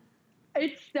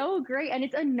 It's so great. And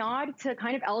it's a nod to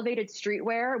kind of elevated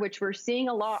streetwear, which we're seeing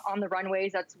a lot on the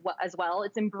runways as well.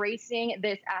 It's embracing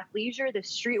this athleisure,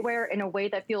 this streetwear in a way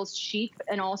that feels chic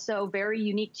and also very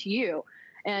unique to you.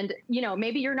 And, you know,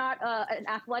 maybe you're not an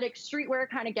athletic streetwear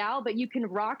kind of gal, but you can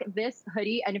rock this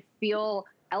hoodie and feel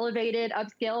elevated,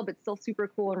 upscale, but still super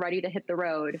cool and ready to hit the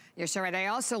road. You're so right. I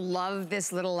also love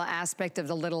this little aspect of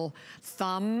the little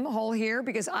thumb hole here,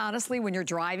 because honestly, when you're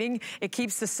driving, it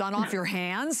keeps the sun off your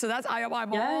hands. So that's,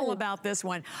 I'm all about this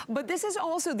one. But this is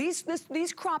also, these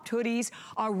cropped hoodies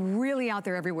are really out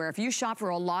there everywhere. If you shop for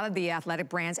a lot of the athletic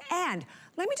brands, and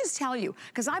let me just tell you,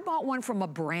 because I bought one from a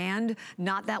brand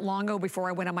not that long ago before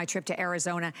I went on my trip to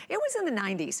Arizona. It was in the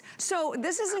 90s. So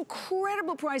this is an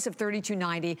incredible price of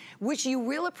 $32.90, which you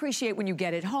will appreciate when you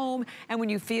get it home and when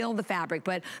you feel the fabric.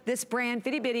 But this brand,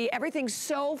 Fitty Bitty, everything's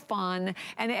so fun,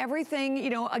 and everything, you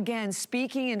know, again,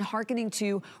 speaking and hearkening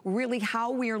to really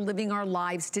how we are living our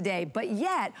lives today, but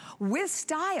yet with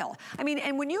style. I mean,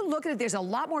 and when you look at it, there's a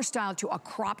lot more style to a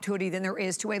cropped hoodie than there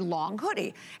is to a long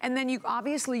hoodie. And then you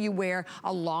obviously you wear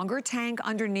a longer tank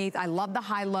underneath. I love the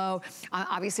high-low.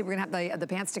 Obviously, we're gonna have the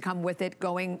pants to come with it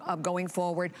going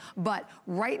forward. But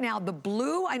right now, the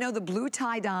blue, I know the blue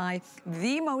tie-dye,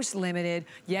 the most limited,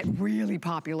 yet really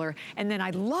popular. And then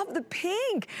I love the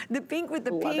pink with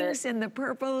the pinks and the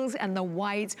purples and the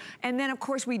whites. And then, of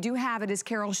course, we do have it, as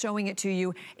Carol's showing it to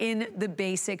you, in the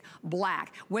basic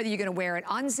black. Whether you're gonna wear it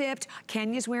unzipped,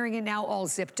 Kenya's wearing it now all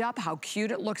zipped up. How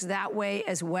cute it looks that way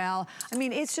as well. I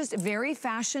mean, it's just very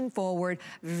fashion forward,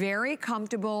 very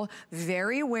comfortable,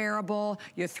 very wearable.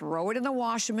 You throw it in the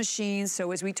washing machine.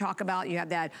 So as we talk about, you have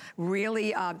that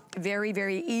really very,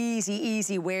 very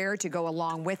easy wear to go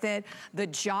along with it. The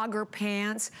jogger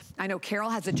pants. I know Carol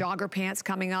has the jogger pants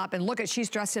coming up, and look at, she's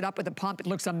dressed it up with a pump. It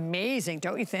looks amazing,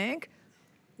 don't you think?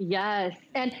 Yes.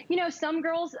 And, you know, some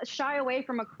girls shy away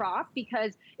from a crop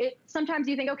because sometimes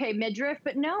you think, okay, midriff,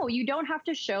 but no, you don't have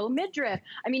to show midriff.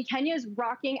 I mean, Kenya's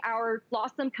rocking our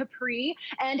Blossom Capri,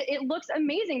 and it looks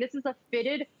amazing. This is a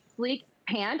fitted, sleek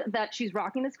pant that she's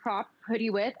rocking this crop hoodie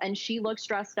with, and she looks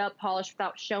dressed up, polished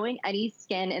without showing any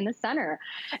skin in the center.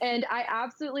 And I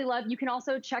absolutely love, you can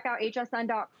also check out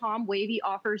hsn.com. Wavy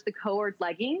offers the co-ord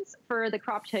leggings for the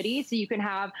cropped hoodie, so you can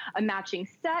have a matching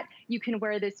set. You can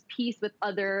wear this piece with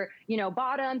other, you know,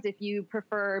 bottoms. If you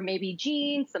prefer maybe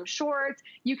jeans, some shorts,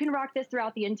 you can rock this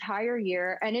throughout the entire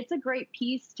year. And it's a great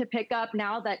piece to pick up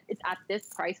now that it's at this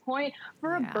price point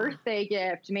for a birthday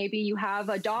gift. Maybe you have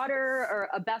a daughter or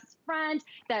a best friend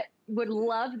that would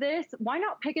love this. Why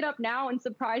not pick it up now and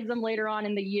surprise them later on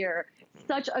in the year?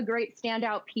 Such a great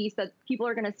standout piece that people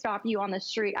are going to stop you on the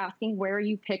street asking where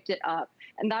you picked it up.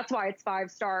 And that's why it's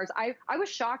 5 stars. I was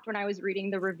shocked when I was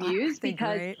reading the reviews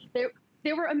because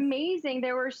they were amazing.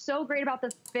 They were so great about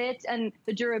the fit and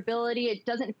the durability. It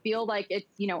doesn't feel like it's,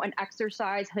 you know, an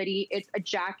exercise hoodie. It's a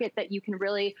jacket that you can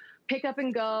really pick up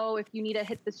and go if you need to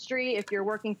hit the street, if you're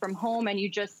working from home and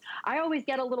I always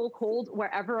get a little cold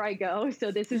wherever I go.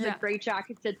 So this is a great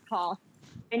jacket to toss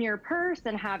in your purse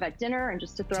and have at dinner and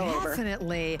just to throw over.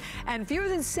 Definitely. And fewer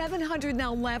than 700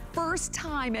 now left. First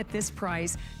time at this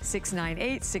price.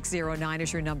 698-609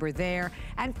 is your number there.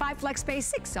 And 5 FlexPay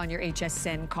 6 on your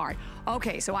HSN card.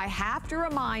 Okay, so I have to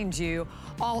remind you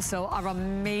also of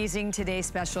amazing today's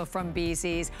special from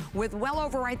BZ's with well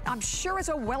over, I'm sure it's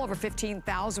well over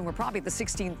 15,000. We're probably at the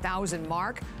 16,000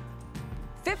 mark.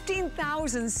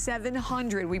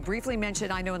 15,700. We briefly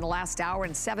mentioned, I know, in the last hour,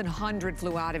 and 700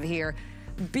 flew out of here.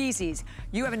 BZ's,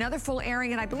 you have another full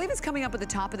airing, and I believe it's coming up at the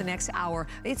top of the next hour.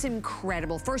 It's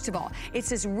incredible. First of all, it's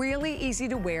this really easy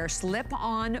to wear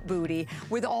slip-on booty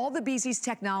with all the BZ's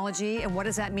technology. And what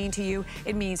does that mean to you?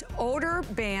 It means odor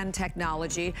band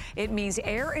technology. It means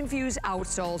air-infused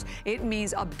outsoles. It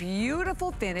means a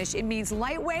beautiful finish. It means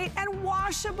lightweight and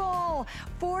washable.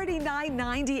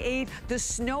 $49.98. The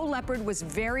Snow Leopard was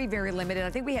very, very limited. I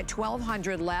think we had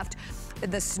 1,200 left.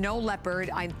 The Snow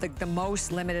Leopard, I think the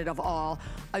most limited of all.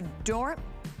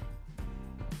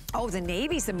 Oh, the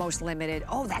Navy's the most limited.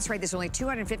 Oh, that's right, there's only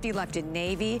 250 left in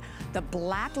Navy. The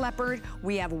Black Leopard,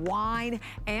 we have wine,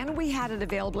 and we had it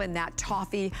available in that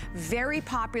toffee. Very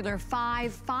popular,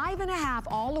 5, 5.5,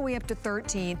 all the way up to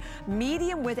 13.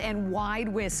 Medium width and wide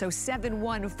width, so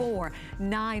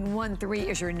 714-913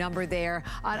 is your number there.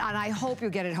 And I hope you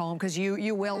get it home, because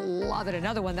you will love it.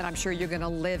 Another one that I'm sure you're gonna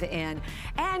live in.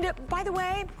 And by the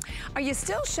way, are you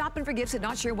still shopping for gifts and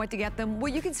not sure what to get them?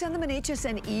 Well, you can send them an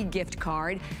HSN e-gift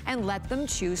card and let them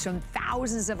choose from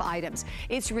thousands of items.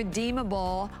 It's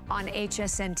redeemable on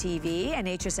HSN TV and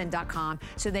hsn.com,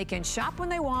 so they can shop when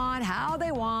they want, how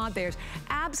they want. There's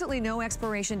absolutely no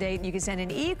expiration date, and you can send an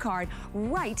e-card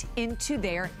right into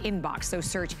their inbox. So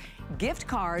search gift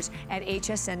cards at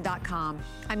hsn.com.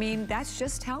 I mean, that's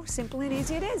just how simple and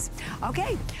easy it is.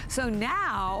 Okay, so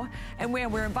now, and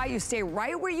we're inviting you to stay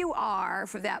right where you are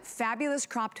for that fabulous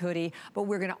cropped hoodie, but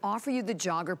we're gonna offer you the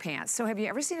jogger pants. So have you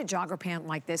ever seen a jogger pant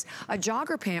like this? A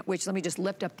jogger pant, which, let me just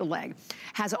lift up the leg,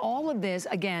 has all of this,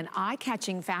 again,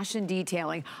 eye-catching fashion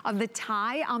detailing of the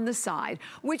tie on the side,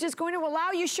 which is going to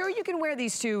allow you, sure, you can wear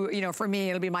these to, you know, for me,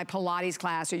 it'll be my Pilates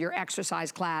class or your exercise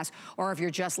class, or if you're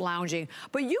just lounging,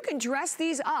 but you can dress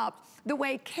these up the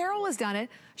way Carol has done it.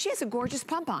 She has a gorgeous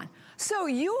pump on. So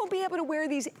you will be able to wear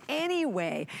these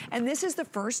anyway. And this is the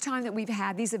first time that we've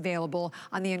had these available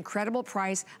on the incredible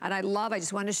price. And I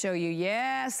just wanted to show you,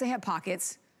 yes, they have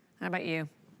pockets. How about you?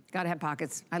 Gotta have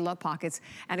pockets. I love pockets.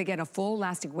 And again, a full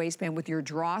elastic waistband with your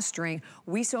drawstring.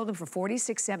 We sold them for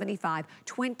 $46.75,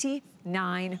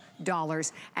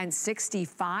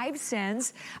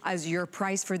 $29.65 as your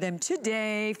price for them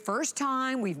today. First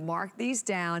time we've marked these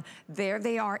down. There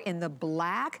they are in the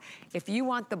black. If you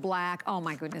want the black, oh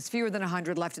my goodness, fewer than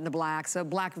 100 left in the black. So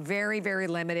black, very, very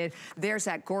limited. There's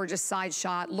that gorgeous side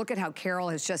shot. Look at how Carol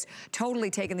has just totally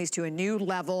taken these to a new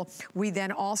level. We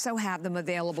then also have them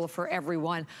available for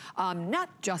everyone. Not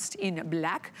just in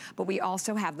black, but we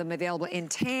also have them available in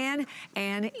tan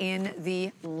and in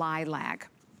the lilac.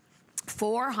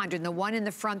 400, and the one in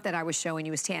the front that I was showing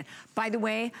you is tan. By the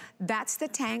way, that's the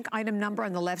tank item number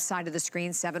on the left side of the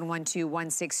screen,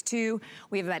 712162.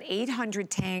 We have about 800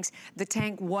 tanks. The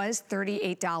tank was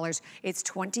 $38. It's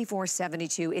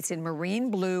 $24.72. It's in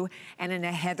marine blue and in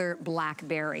a heather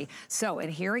blackberry. So,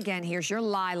 and here again, here's your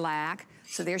lilac.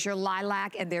 So there's your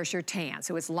lilac and there's your tan.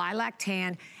 So it's lilac,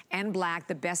 tan, and black.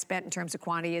 The best bet in terms of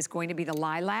quantity is going to be the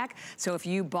lilac. So if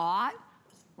you bought,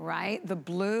 right, the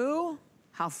blue,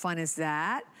 how fun is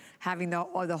that? Having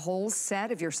the whole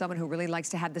set if you're someone who really likes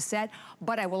to have the set.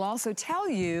 But I will also tell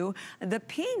you, the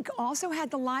pink also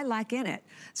had the lilac in it.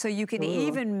 So you can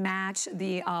even match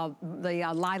the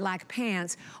lilac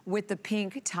pants with the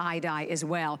pink tie-dye as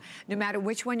well. No matter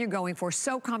which one you're going for,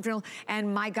 so comfortable.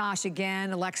 And my gosh,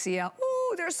 again, Alexia,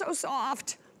 ooh, they're so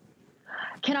soft.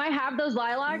 Can I have those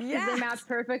lilacs? Yes. Because they match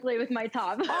perfectly with my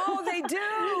top. Oh, they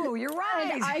do. You're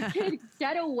right. And I could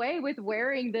get away with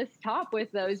wearing this top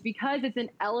with those because it's an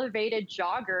elevated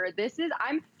jogger.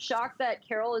 I'm shocked that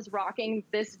Carol is rocking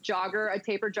this jogger, a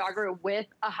taper jogger with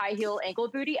a high heel ankle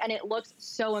booty, and it looks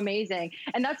so amazing.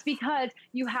 And that's because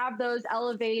you have those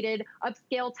elevated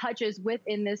upscale touches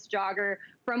within this jogger.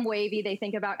 From Wavy, they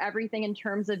think about everything in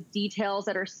terms of details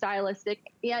that are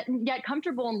stylistic, yet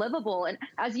comfortable and livable. And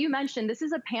as you mentioned, this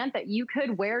is a pant that you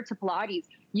could wear to Pilates.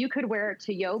 You could wear it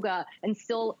to yoga and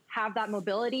still have that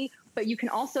mobility, but you can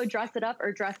also dress it up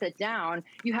or dress it down.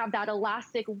 You have that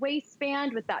elastic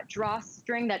waistband with that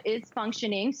drawstring that is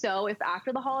functioning. So if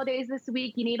after the holidays this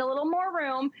week, you need a little more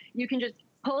room, you can just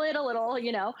pull it a little,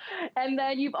 you know, and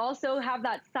then you've also have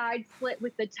that side slit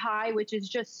with the tie, which is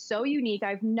just so unique.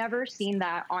 I've never seen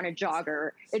that on a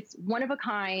jogger. It's one of a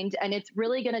kind, and it's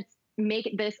really going to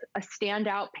make this a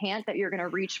standout pant that you're going to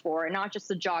reach for, and not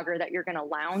just a jogger that you're going to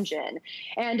lounge in.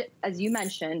 And as you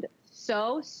mentioned,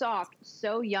 so soft,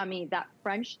 so yummy, that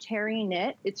French terry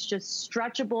knit. It's just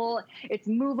stretchable. It's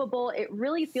movable. It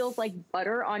really feels like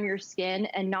butter on your skin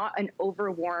and not an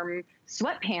overwarm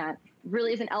sweatpant.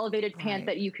 Really is an elevated pant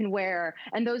that you can wear.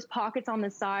 And those pockets on the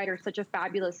side are such a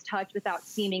fabulous touch without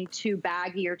seeming too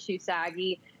baggy or too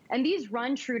saggy. And these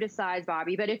run true to size,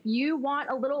 Bobby. But if you want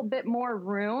a little bit more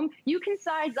room, you can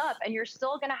size up and you're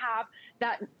still going to have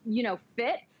that, you know,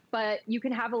 fit. But you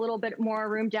can have a little bit more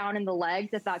room down in the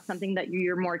legs if that's something that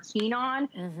you're more keen on.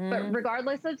 But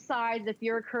regardless of size, if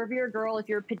you're a curvier girl, if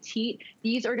you're petite,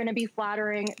 these are going to be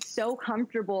flattering, so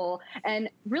comfortable, and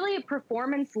really a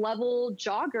performance level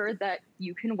jogger that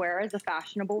you can wear as a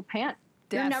fashionable pant.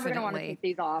 You're never going to want to take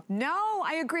these off. No,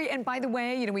 I agree. And by the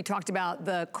way, you know, we talked about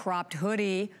the cropped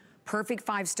hoodie. Perfect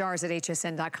 5 stars at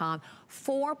hsn.com.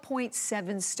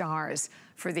 4.7 stars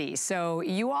for these. So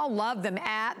you all love them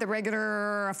at the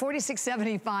regular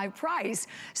 $46.75 price.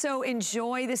 So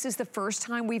enjoy. This is the first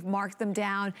time we've marked them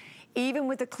down. Even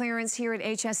with the clearance here at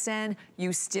HSN,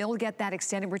 you still get that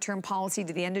extended return policy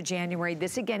to the end of January.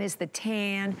 This again is the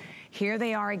tan. Here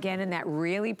they are again in that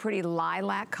really pretty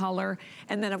lilac color.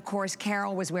 And then of course,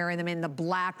 Carol was wearing them in the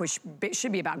black, which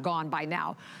should be about gone by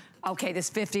now. Okay, there's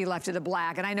 50 left of the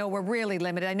black, and I know we're really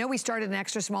limited. I know we started an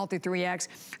extra small through 3X.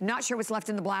 Not sure what's left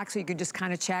in the black, so you could just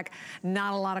kind of check.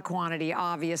 Not a lot of quantity,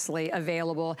 obviously,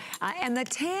 available. And the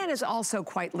tan is also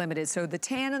quite limited. So the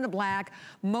tan and the black,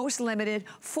 most limited,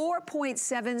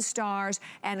 4.7 stars,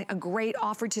 and a great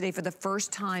offer today for the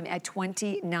first time at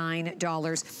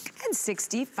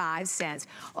 $29.65.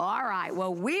 All right,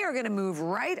 well, we are gonna move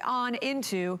right on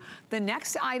into the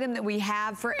next item that we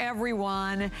have for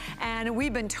everyone. And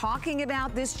we've been talking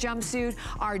about this jumpsuit,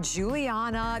 our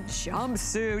Juliana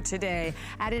jumpsuit today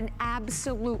at an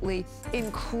absolutely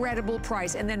incredible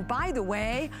price. And then by the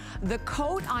way, the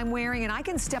coat I'm wearing, and I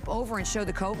can step over and show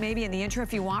the coat maybe in the intro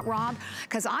if you want, Rob,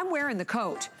 because I'm wearing the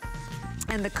coat.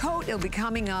 And the coat, it'll be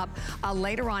coming up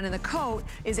later on. And the coat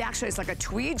is actually, it's like a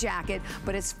tweed jacket,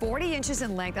 but it's 40 inches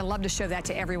in length. I'd love to show that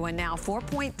to everyone now.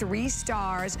 4.3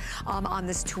 stars on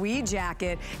this tweed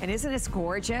jacket. And isn't it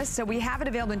gorgeous? So we have it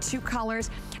available in 2 colors,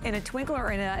 in a twinkle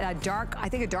or in a dark, I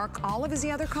think a dark olive is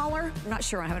the other color. I'm not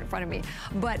sure, I have it in front of me.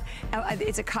 But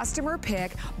it's a customer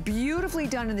pick, beautifully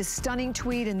done in this stunning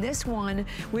tweed. And this one,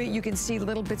 where you can see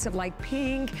little bits of like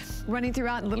pink running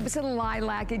throughout, and little bits of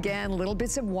lilac again, little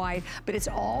bits of white, but it's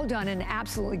all done in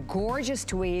absolutely gorgeous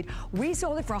tweed. We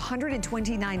sold it for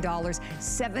 $129,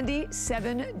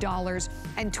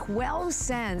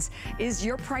 $77.12 is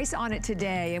your price on it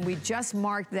today, and we just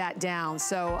marked that down.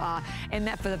 So, and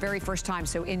that for the very first time,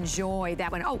 so enjoy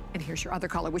that one. Oh, and here's your other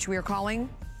color, which we are calling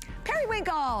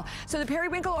periwinkle. So the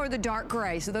periwinkle or the dark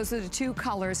gray. So those are the 2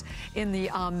 colors in the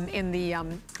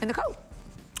coat.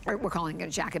 Or we're calling it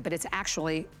a jacket, but it's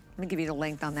actually, let me give you the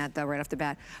length on that though, right off the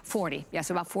bat. 40, yeah,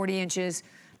 so about 40 inches.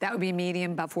 That would be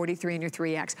medium, about 43 in your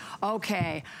 3X.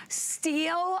 Okay,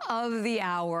 steal of the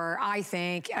hour, I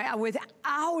think,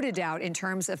 without a doubt in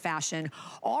terms of fashion.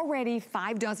 Already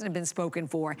 5 dozen have been spoken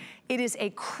for. It is a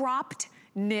cropped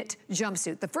knit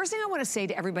jumpsuit. The first thing I want to say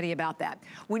to everybody about that,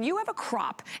 when you have a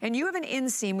crop and you have an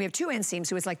inseam, we have 2 inseams,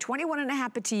 so it's like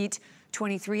 21.5 petite,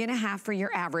 23.5 for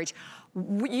your average.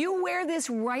 You wear this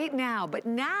right now, but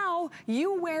now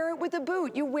you wear it with a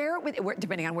boot. You wear it with,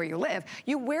 depending on where you live,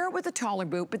 you wear it with a taller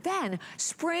boot, but then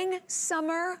spring,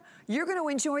 summer, you're gonna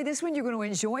enjoy this one. You're gonna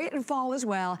enjoy it in fall as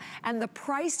well. And the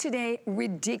price today,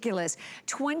 ridiculous,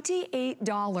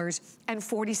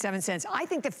 $28.47. I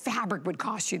think the fabric would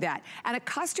cost you that. And a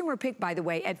customer pick, by the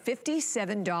way, at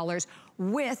 $57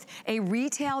 with a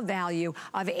retail value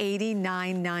of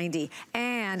 $89.90.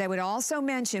 And I would also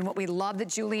mention what we love that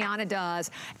Juliana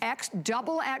does,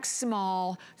 double X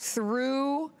small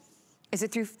through, is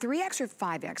it through 3X or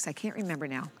 5X? I can't remember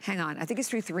now. Hang on, I think it's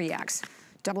through 3X.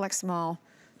 Double X small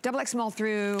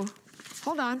through,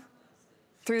 hold on,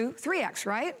 through 3X,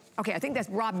 right? Okay, I think that's,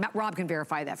 Rob can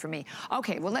verify that for me.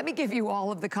 Okay, well, let me give you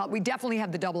all of the color. We definitely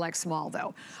have the double X small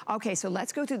though. Okay, so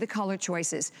let's go through the color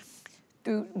choices.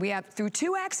 We have through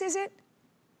 2X, is it?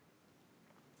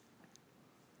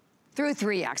 Through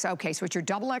 3X, okay, so it's your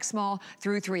double X small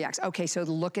through 3X. Okay, so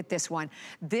look at this one.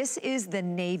 This is the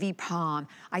navy palm.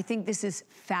 I think this is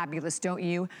fabulous, don't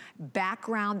you?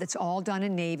 Background that's all done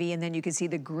in navy, and then you can see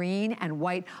the green and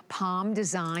white palm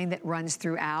design that runs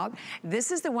throughout. This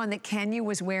is the one that Kenya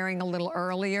was wearing a little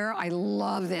earlier. I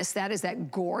love this. That is that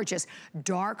gorgeous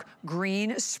dark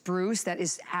green spruce. That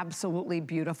is absolutely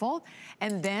beautiful.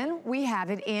 And then we have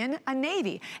it in a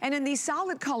navy. And in these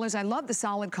solid colors, I love the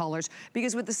solid colors,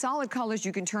 because with the solid colors,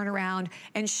 you can turn around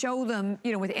and show them,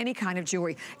 you know, with any kind of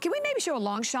jewelry. Can we maybe show a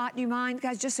long shot, do you mind,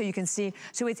 guys, just so you can see?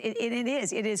 So it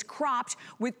is cropped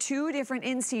with 2 different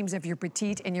inseams of your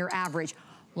petite and your average.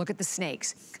 Look at the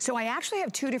snakes. So I actually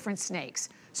have 2 different snakes.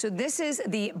 So this is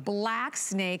the black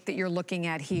snake that you're looking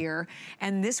at here.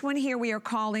 And this one here we are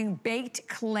calling baked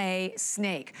clay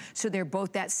snake. So they're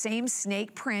both that same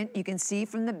snake print you can see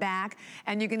from the back,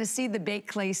 and you're gonna see the baked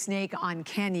clay snake on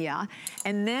Kenya.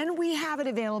 And then we have it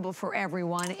available for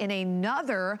everyone in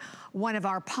another one of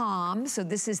our palms. So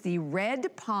this is the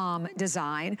red palm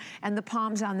design, and the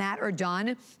palms on that are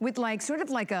done with like sort of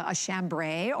like a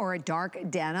chambray or a dark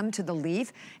denim to the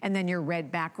leaf, and then your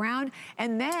red background.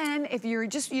 And then if you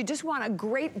just want a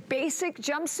great basic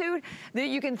jumpsuit that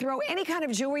you can throw any kind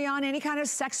of jewelry on, any kind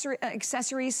of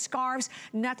accessories, scarves,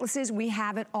 necklaces, we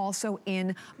have it also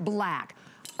in black.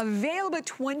 Available at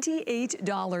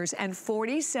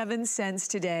 $28.47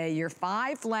 today. Your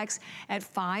 5 flex at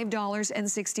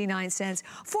 $5.69,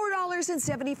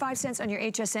 $4.75 on your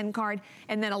HSN card.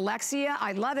 And then Alexia,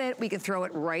 I love it. We can throw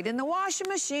it right in the washing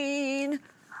machine.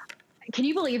 Can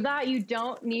you believe that? You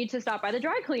don't need to stop by the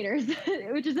dry cleaners,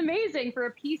 which is amazing for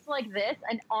a piece like this,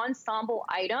 an ensemble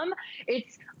item.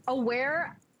 It's a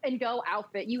wear and go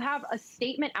outfit. You have a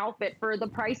statement outfit for the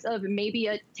price of maybe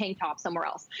a tank top somewhere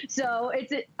else. So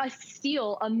it's a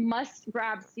steal, a must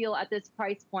grab steal at this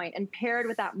price point, and paired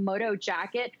with that moto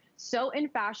jacket. So in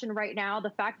fashion right now,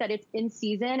 the fact that it's in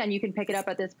season and you can pick it up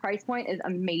at this price point is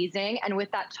amazing. And with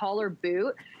that taller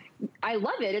boot, I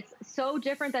love it. It's so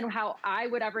different than how I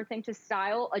would ever think to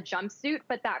style a jumpsuit,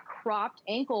 but that cropped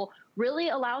ankle really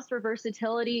allows for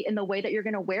versatility in the way that you're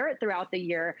going to wear it throughout the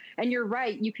year. And you're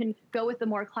right, you can go with the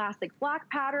more classic black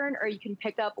pattern, or you can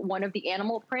pick up one of the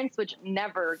animal prints, which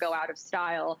never go out of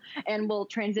style and will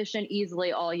transition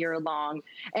easily all year long.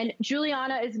 And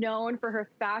Juliana is known for her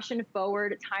fashion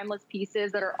forward, timeless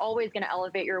pieces that are always going to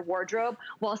elevate your wardrobe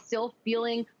while still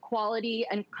feeling quality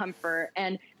and comfort.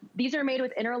 And these are made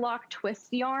with interlock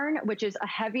twist yarn, which is a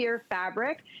heavier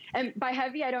fabric. And by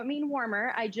heavy, I don't mean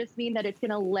warmer. I just mean that it's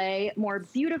going to lay more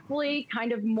beautifully,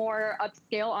 kind of more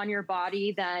upscale on your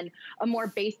body than a more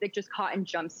basic just cotton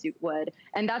jumpsuit would.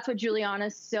 And that's what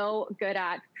Giuliana's so good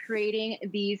at, creating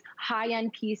these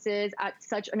high-end pieces at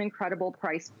such an incredible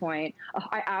price point. Oh,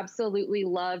 I absolutely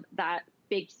love that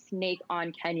big snake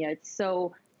on Kenya. It's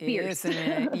so fierce. Isn't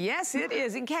it? Yes, it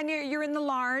is. And Kenya, you're in the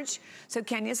large. So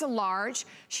Kenya's a large.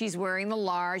 She's wearing the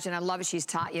large, and I love it. She's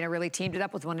really teamed it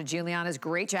up with one of Giuliana's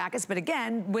great jackets, but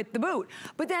again, with the boot.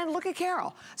 But then look at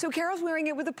Carol. So Carol's wearing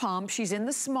it with a pump. She's in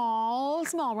the small,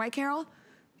 right, Carol?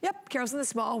 Yep, Carol's in the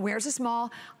small, wears a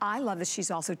small. I love that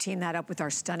she's also teamed that up with our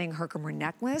stunning Herkimer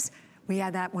necklace. We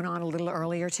had that one on a little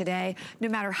earlier today. No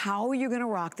matter how you're gonna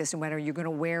rock this and whether you're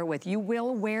gonna wear it with, you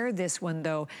will wear this one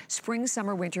though, spring,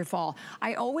 summer, winter, fall.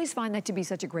 I always find that to be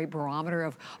such a great barometer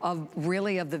of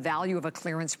the value of a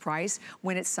clearance price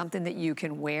when it's something that you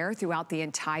can wear throughout the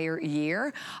entire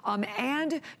year.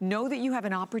 And know that you have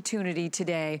an opportunity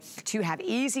today to have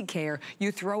easy care.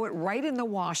 You throw it right in the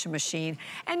washing machine.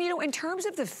 And you know, in terms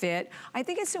of the fit, I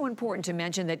think it's so important to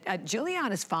mention that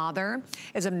Giuliana's father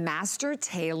is a master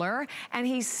tailor. And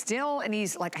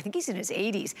he's like, I think he's in his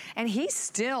 80s, and he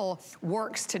still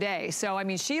works today. So, I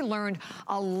mean, she learned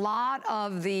a lot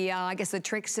of the, I guess, the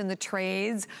tricks and the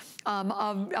trades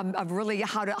of really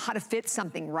how to fit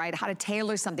something, right? How to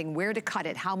tailor something, where to cut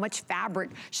it, how much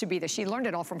fabric should be there. She learned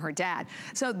it all from her dad.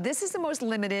 So this is the most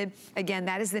limited. Again,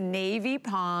 that is the navy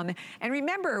palm. And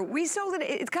remember, we sold it,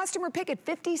 it's customer pick at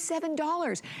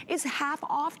 $57. It's half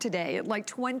off today at like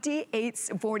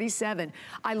 $28.47.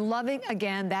 I love it.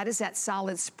 Again, that is that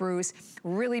solid spruce,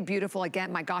 really beautiful.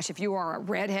 Again, my gosh, if you are a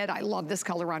redhead, I love this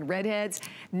color on redheads.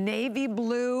 Navy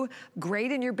blue,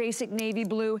 great in your basic navy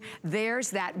blue.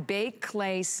 There's that baked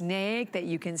clay snake that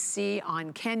you can see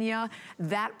on Kenya.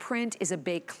 That print is a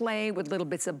baked clay with little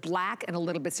bits of black and a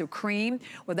little bits of cream.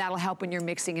 Well, that'll help when you're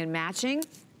mixing and matching.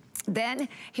 Then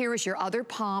here is your other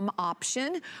palm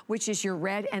option, which is your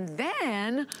red. And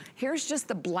then here's just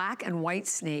the black and white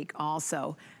snake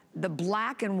also. The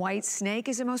black and white snake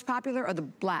is the most popular, or the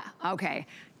black? Okay.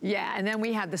 Yeah, and then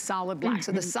we have the solid black.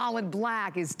 So the solid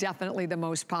black is definitely the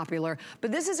most popular.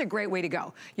 But this is a great way to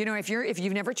go. You know, if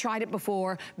you've never tried it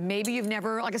before, maybe you've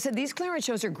never, like I said, these clearance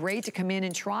shows are great to come in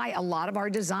and try a lot of our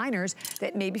designers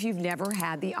that maybe if you've never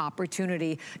had the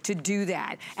opportunity to do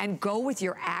that. And go with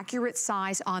your accurate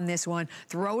size on this one.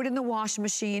 Throw it in the washing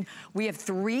machine. We have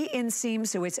 3 inseams,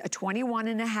 so it's a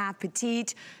 21.5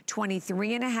 petite,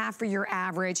 23.5 for your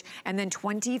average, and then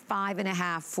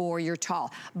 25.5 for your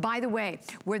tall. By the way,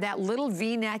 where that little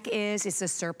V-neck is, it's a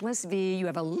surplus V. You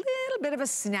have a little bit of a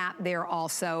snap there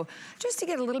also, just to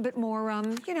get a little bit more,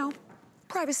 you know,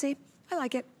 privacy. I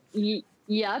like it.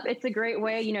 Yep, it's a great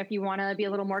way, you know, if you want to be a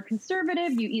little more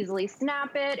conservative, you easily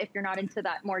snap it. If you're not into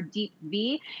that more deep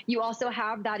V, you also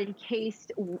have that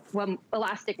encased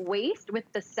elastic waist with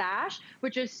the sash,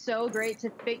 which is so great to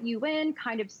fit you in,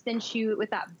 kind of cinch you with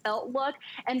that belt look.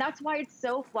 And that's why it's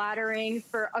so flattering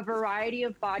for a variety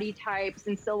of body types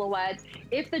and silhouettes.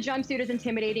 If the jumpsuit is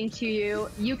intimidating to you,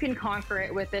 you can conquer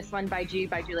it with this one by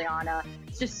Giuliana.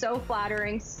 It's just so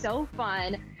flattering, so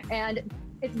fun. And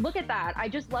look at that. I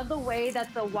just love the way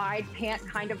that the wide pant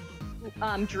kind of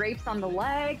drapes on the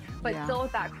leg, but still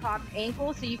with that cropped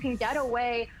ankle. So you can get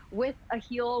away with a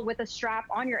heel, with a strap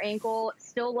on your ankle,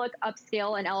 still look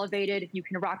upscale and elevated. You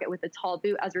can rock it with a tall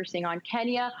boot, as we're seeing on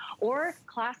Kenya, or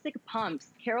classic pumps.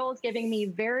 Carol is giving me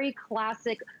very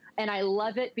classic, and I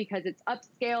love it because it's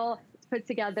upscale, put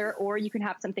together, or you can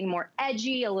have something more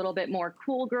edgy, a little bit more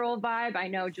cool girl vibe. I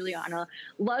know Giuliana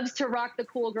loves to rock the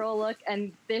cool girl look,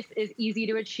 and this is easy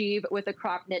to achieve with a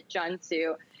crop knit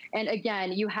jumpsuit. And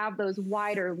again, you have those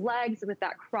wider legs with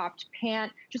that cropped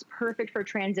pant, just perfect for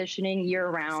transitioning year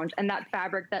round. And that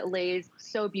fabric that lays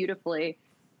so beautifully,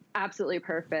 absolutely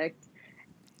perfect.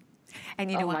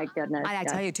 And you know, my goodness, I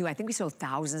tell you too, I think we sold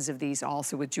thousands of these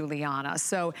also with Giuliana.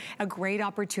 So a great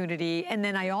opportunity. And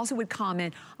then I also would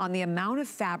comment on the amount of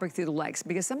fabric through the legs,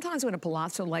 because sometimes when a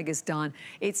palazzo leg is done,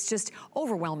 it's just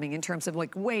overwhelming in terms of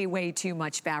like way too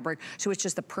much fabric. So it's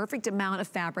just the perfect amount of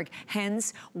fabric,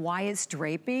 hence why it's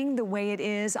draping the way it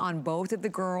is on both of the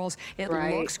girls. It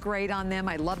looks great on them.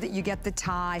 I love that you get the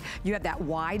tie. You have that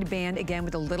wide band again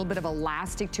with a little bit of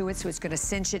elastic to it, so it's gonna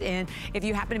cinch it in. If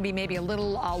you happen to be maybe a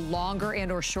little long longer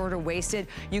and or shorter waisted,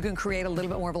 you can create a little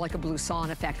bit more of like a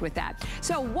blouson effect with that.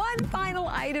 So one final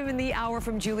item in the hour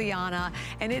from Giuliana,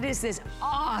 and it is this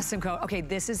awesome coat. Okay,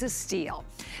 this is a steal.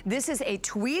 This is a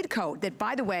tweed coat that,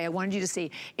 by the way, I wanted you to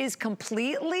see, is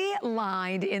completely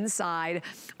lined inside.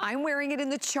 I'm wearing it in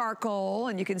the charcoal,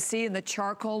 and you can see in the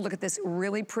charcoal, look at this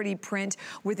really pretty print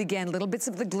with, again, little bits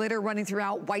of the glitter running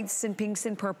throughout, whites and pinks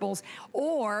and purples.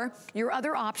 Or your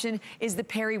other option is the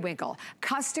periwinkle.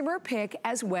 Customer pick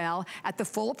as well at the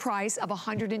full price of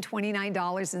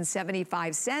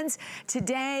 $129.75.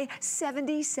 Today,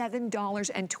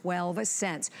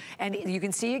 $77.12. And you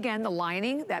can see again the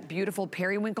lining, that beautiful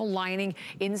periwinkle lining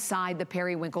inside the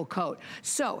periwinkle coat.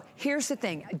 So here's the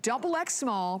thing, XXX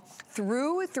small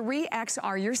through 3X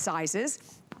are your sizes.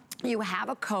 You have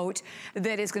a coat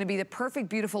that is going to be the perfect,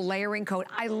 beautiful layering coat.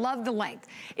 I love the length.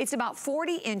 It's about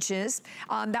 40 inches.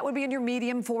 That would be in your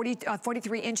medium,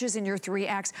 43 inches in your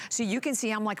 3X. So you can see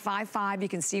I'm like 5'5". You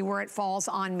can see where it falls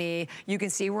on me. You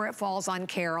can see where it falls on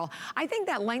Carol. I think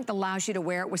that length allows you to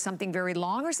wear it with something very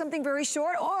long or something very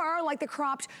short, or like the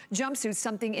cropped jumpsuit,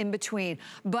 something in between.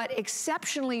 But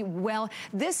exceptionally well.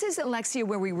 This is, Alexia,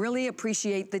 where we really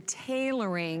appreciate the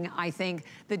tailoring, I think,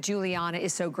 that Giuliana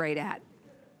is so great at.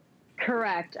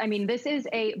 Correct. I mean, this is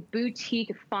a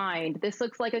boutique find. This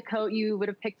looks like a coat you would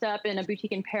have picked up in a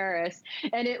boutique in Paris.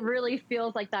 And it really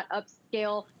feels like that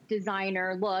upscale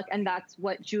designer look. And that's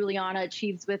what Giuliana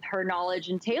achieves with her knowledge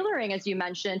and tailoring, as you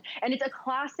mentioned. And it's a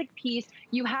classic piece.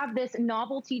 You have this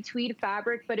novelty tweed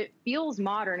fabric, but it feels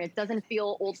modern. It doesn't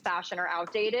feel old fashioned or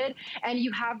outdated. And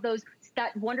you have that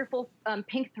wonderful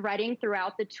pink threading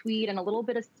throughout the tweed and a little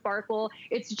bit of sparkle.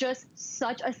 It's just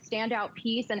such a standout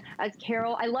piece. And as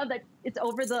Carol, I love that it's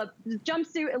over the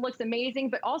jumpsuit. It looks amazing,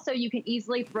 but also you can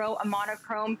easily throw a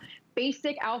monochrome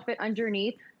basic outfit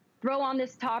underneath, throw on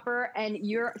this topper, and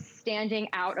you're standing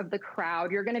out of the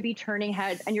crowd. You're gonna be turning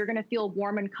heads, and you're gonna feel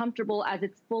warm and comfortable as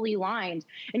it's fully lined.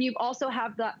 And you also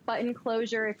have that button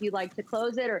closure if you like to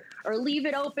close it or leave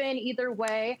it open, either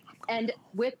way. And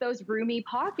with those roomy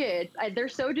pockets, they're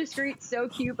so discreet, so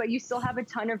cute, but you still have a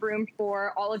ton of room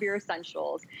for all of your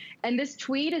essentials. And this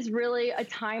tweed is really a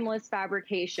timeless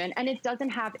fabrication, and it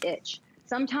doesn't have itch.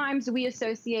 Sometimes we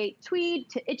associate tweed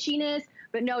to itchiness,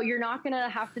 but no, you're not gonna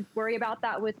have to worry about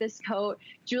that with this coat.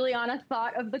 Giuliana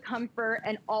thought of the comfort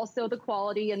and also the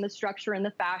quality and the structure and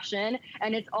the fashion,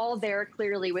 and it's all there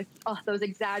clearly with those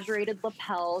exaggerated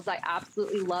lapels. I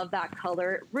absolutely love that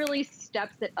color. It really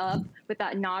steps it up with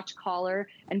that notch collar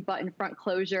and button front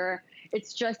closure.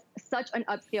 It's just such an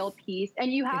upscale piece.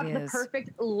 And you have the perfect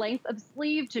length of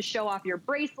sleeve to show off your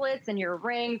bracelets and your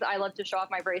rings. I love to show off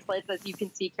my bracelets. As you can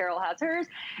see, Carol has hers.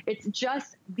 It's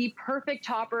just the perfect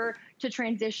topper to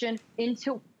transition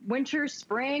into winter,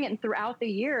 spring, and throughout the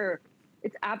year.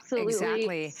 It's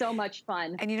absolutely so much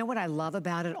fun. And you know what I love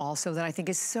about it also that I think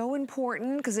is so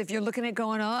important, because if you're looking at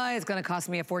going, oh, it's gonna cost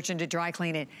me a fortune to dry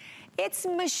clean it, it's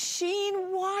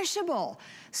machine washable.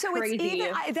 So it's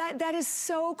even, that is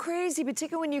so crazy,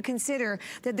 particularly when you consider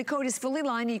that the coat is fully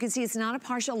lined. You can see it's not a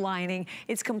partial lining,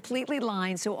 it's completely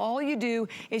lined. So all you do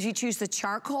is you choose the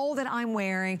charcoal that I'm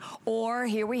wearing, or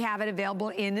here we have it available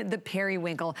in the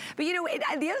periwinkle. But you know,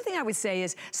 the other thing I would say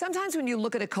is sometimes when you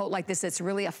look at a coat like this that's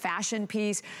really a fashion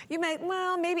piece, you may,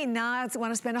 well, maybe not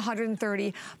want to spend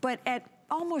 $130, but at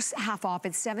almost half off,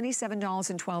 it's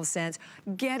 $77.12.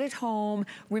 Get it home.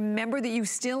 Remember that you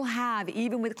still have,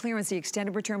 even with clearance, the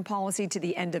extended return policy to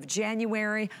the end of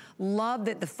January. Love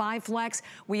that the 5 flex,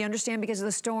 we understand because of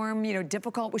the storm, you know,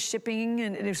 difficult with shipping,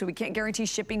 and so we can't guarantee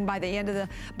shipping by the end of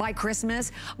by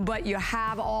Christmas, but you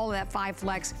have all that 5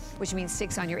 flex, which means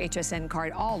 6 on your HSN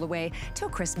card all the way till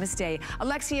Christmas Day.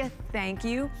 Alexia, thank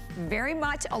you very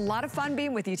much. A lot of fun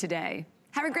being with you today.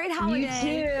 Have a great holiday.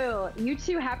 You too. You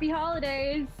too. Happy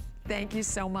holidays. Thank you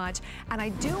so much. And I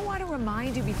do want to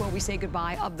remind you before we say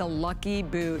goodbye of the Lucky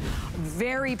Boot.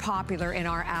 Very popular in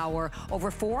our hour.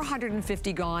 Over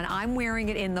 450 gone. I'm wearing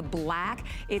it in the black.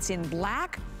 It's in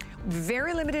black,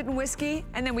 very limited in whiskey,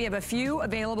 and then we have a few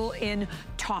available in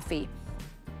toffee.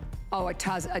 Oh, a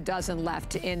dozen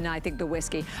left in, I think, the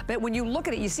whiskey. But when you look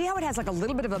at it, you see how it has like a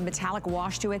little bit of a metallic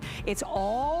wash to it? It's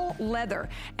all leather,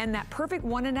 and that perfect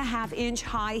 1.5-inch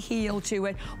high heel to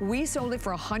it. We sold it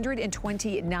for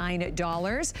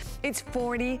 $129. It's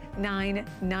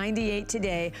 $49.98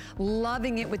 today.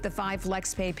 Loving it with the 5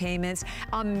 flex pay payments.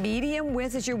 Medium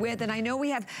width is your width, and I know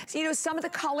we have, you know, some of the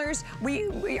colors,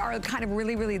 we are kind of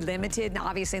really, really limited, and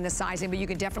obviously in the sizing, but you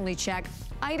can definitely check.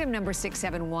 Item number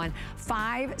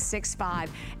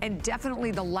 671565, and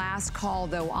definitely the last call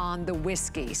though on the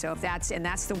whiskey. So if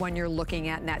that's the one you're looking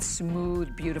at, and that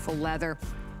smooth, beautiful leather.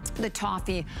 The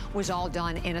toffee was all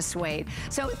done in a suede.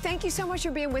 So thank you so much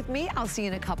for being with me. I'll see you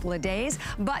in a couple of days,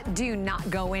 but do not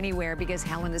go anywhere because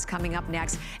Helen is coming up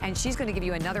next and she's going to give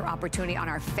you another opportunity on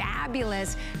our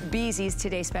fabulous Beezy's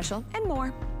Today Special and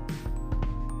more.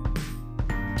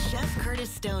 Chef Curtis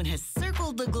Stone has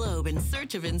circled the globe in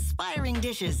search of inspiring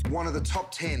dishes. One of the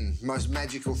top 10 most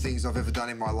magical things I've ever done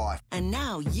in my life. And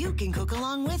now you can cook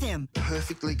along with him.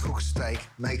 Perfectly cooked steak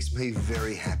makes me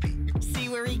very happy. See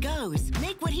where he goes,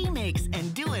 make what he makes,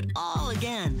 and do it all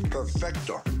again.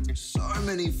 Perfecto. So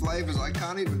many flavors, I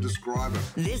can't even describe it.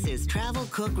 This is Travel,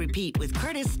 Cook, Repeat with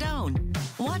Curtis Stone.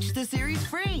 Watch the series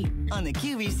free on the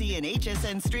QVC and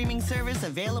HSN streaming service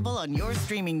available on your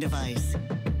streaming device.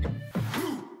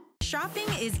 Shopping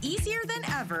is easier than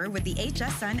ever with the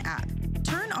HSN app.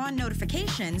 Turn on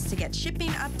notifications to get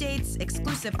shipping updates,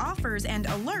 exclusive offers, and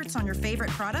alerts on your favorite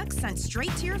products sent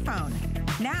straight to your phone.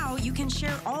 Now you can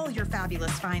share all your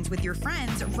fabulous finds with your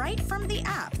friends right from the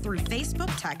app through Facebook,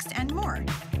 text, and more.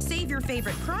 Save your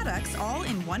favorite products all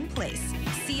in one place.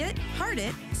 See it, heart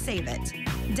it, save it.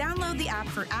 Download the app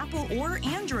for Apple or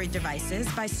Android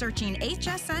devices by searching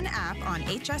HSN app on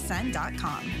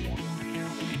hsn.com.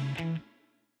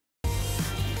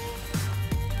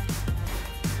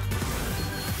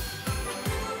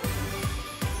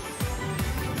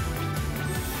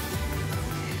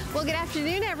 Well, good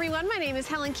afternoon, everyone. My name is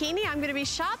Helen Keeney. I'm going to be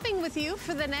shopping with you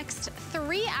for the next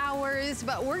 3 hours,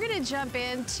 but we're going to jump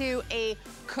into a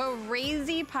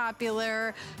crazy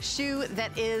popular shoe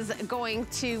that is going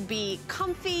to be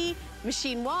comfy,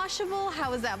 machine washable.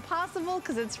 How is that possible?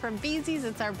 Because it's from Beezy's.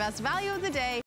 It's our best value of the day.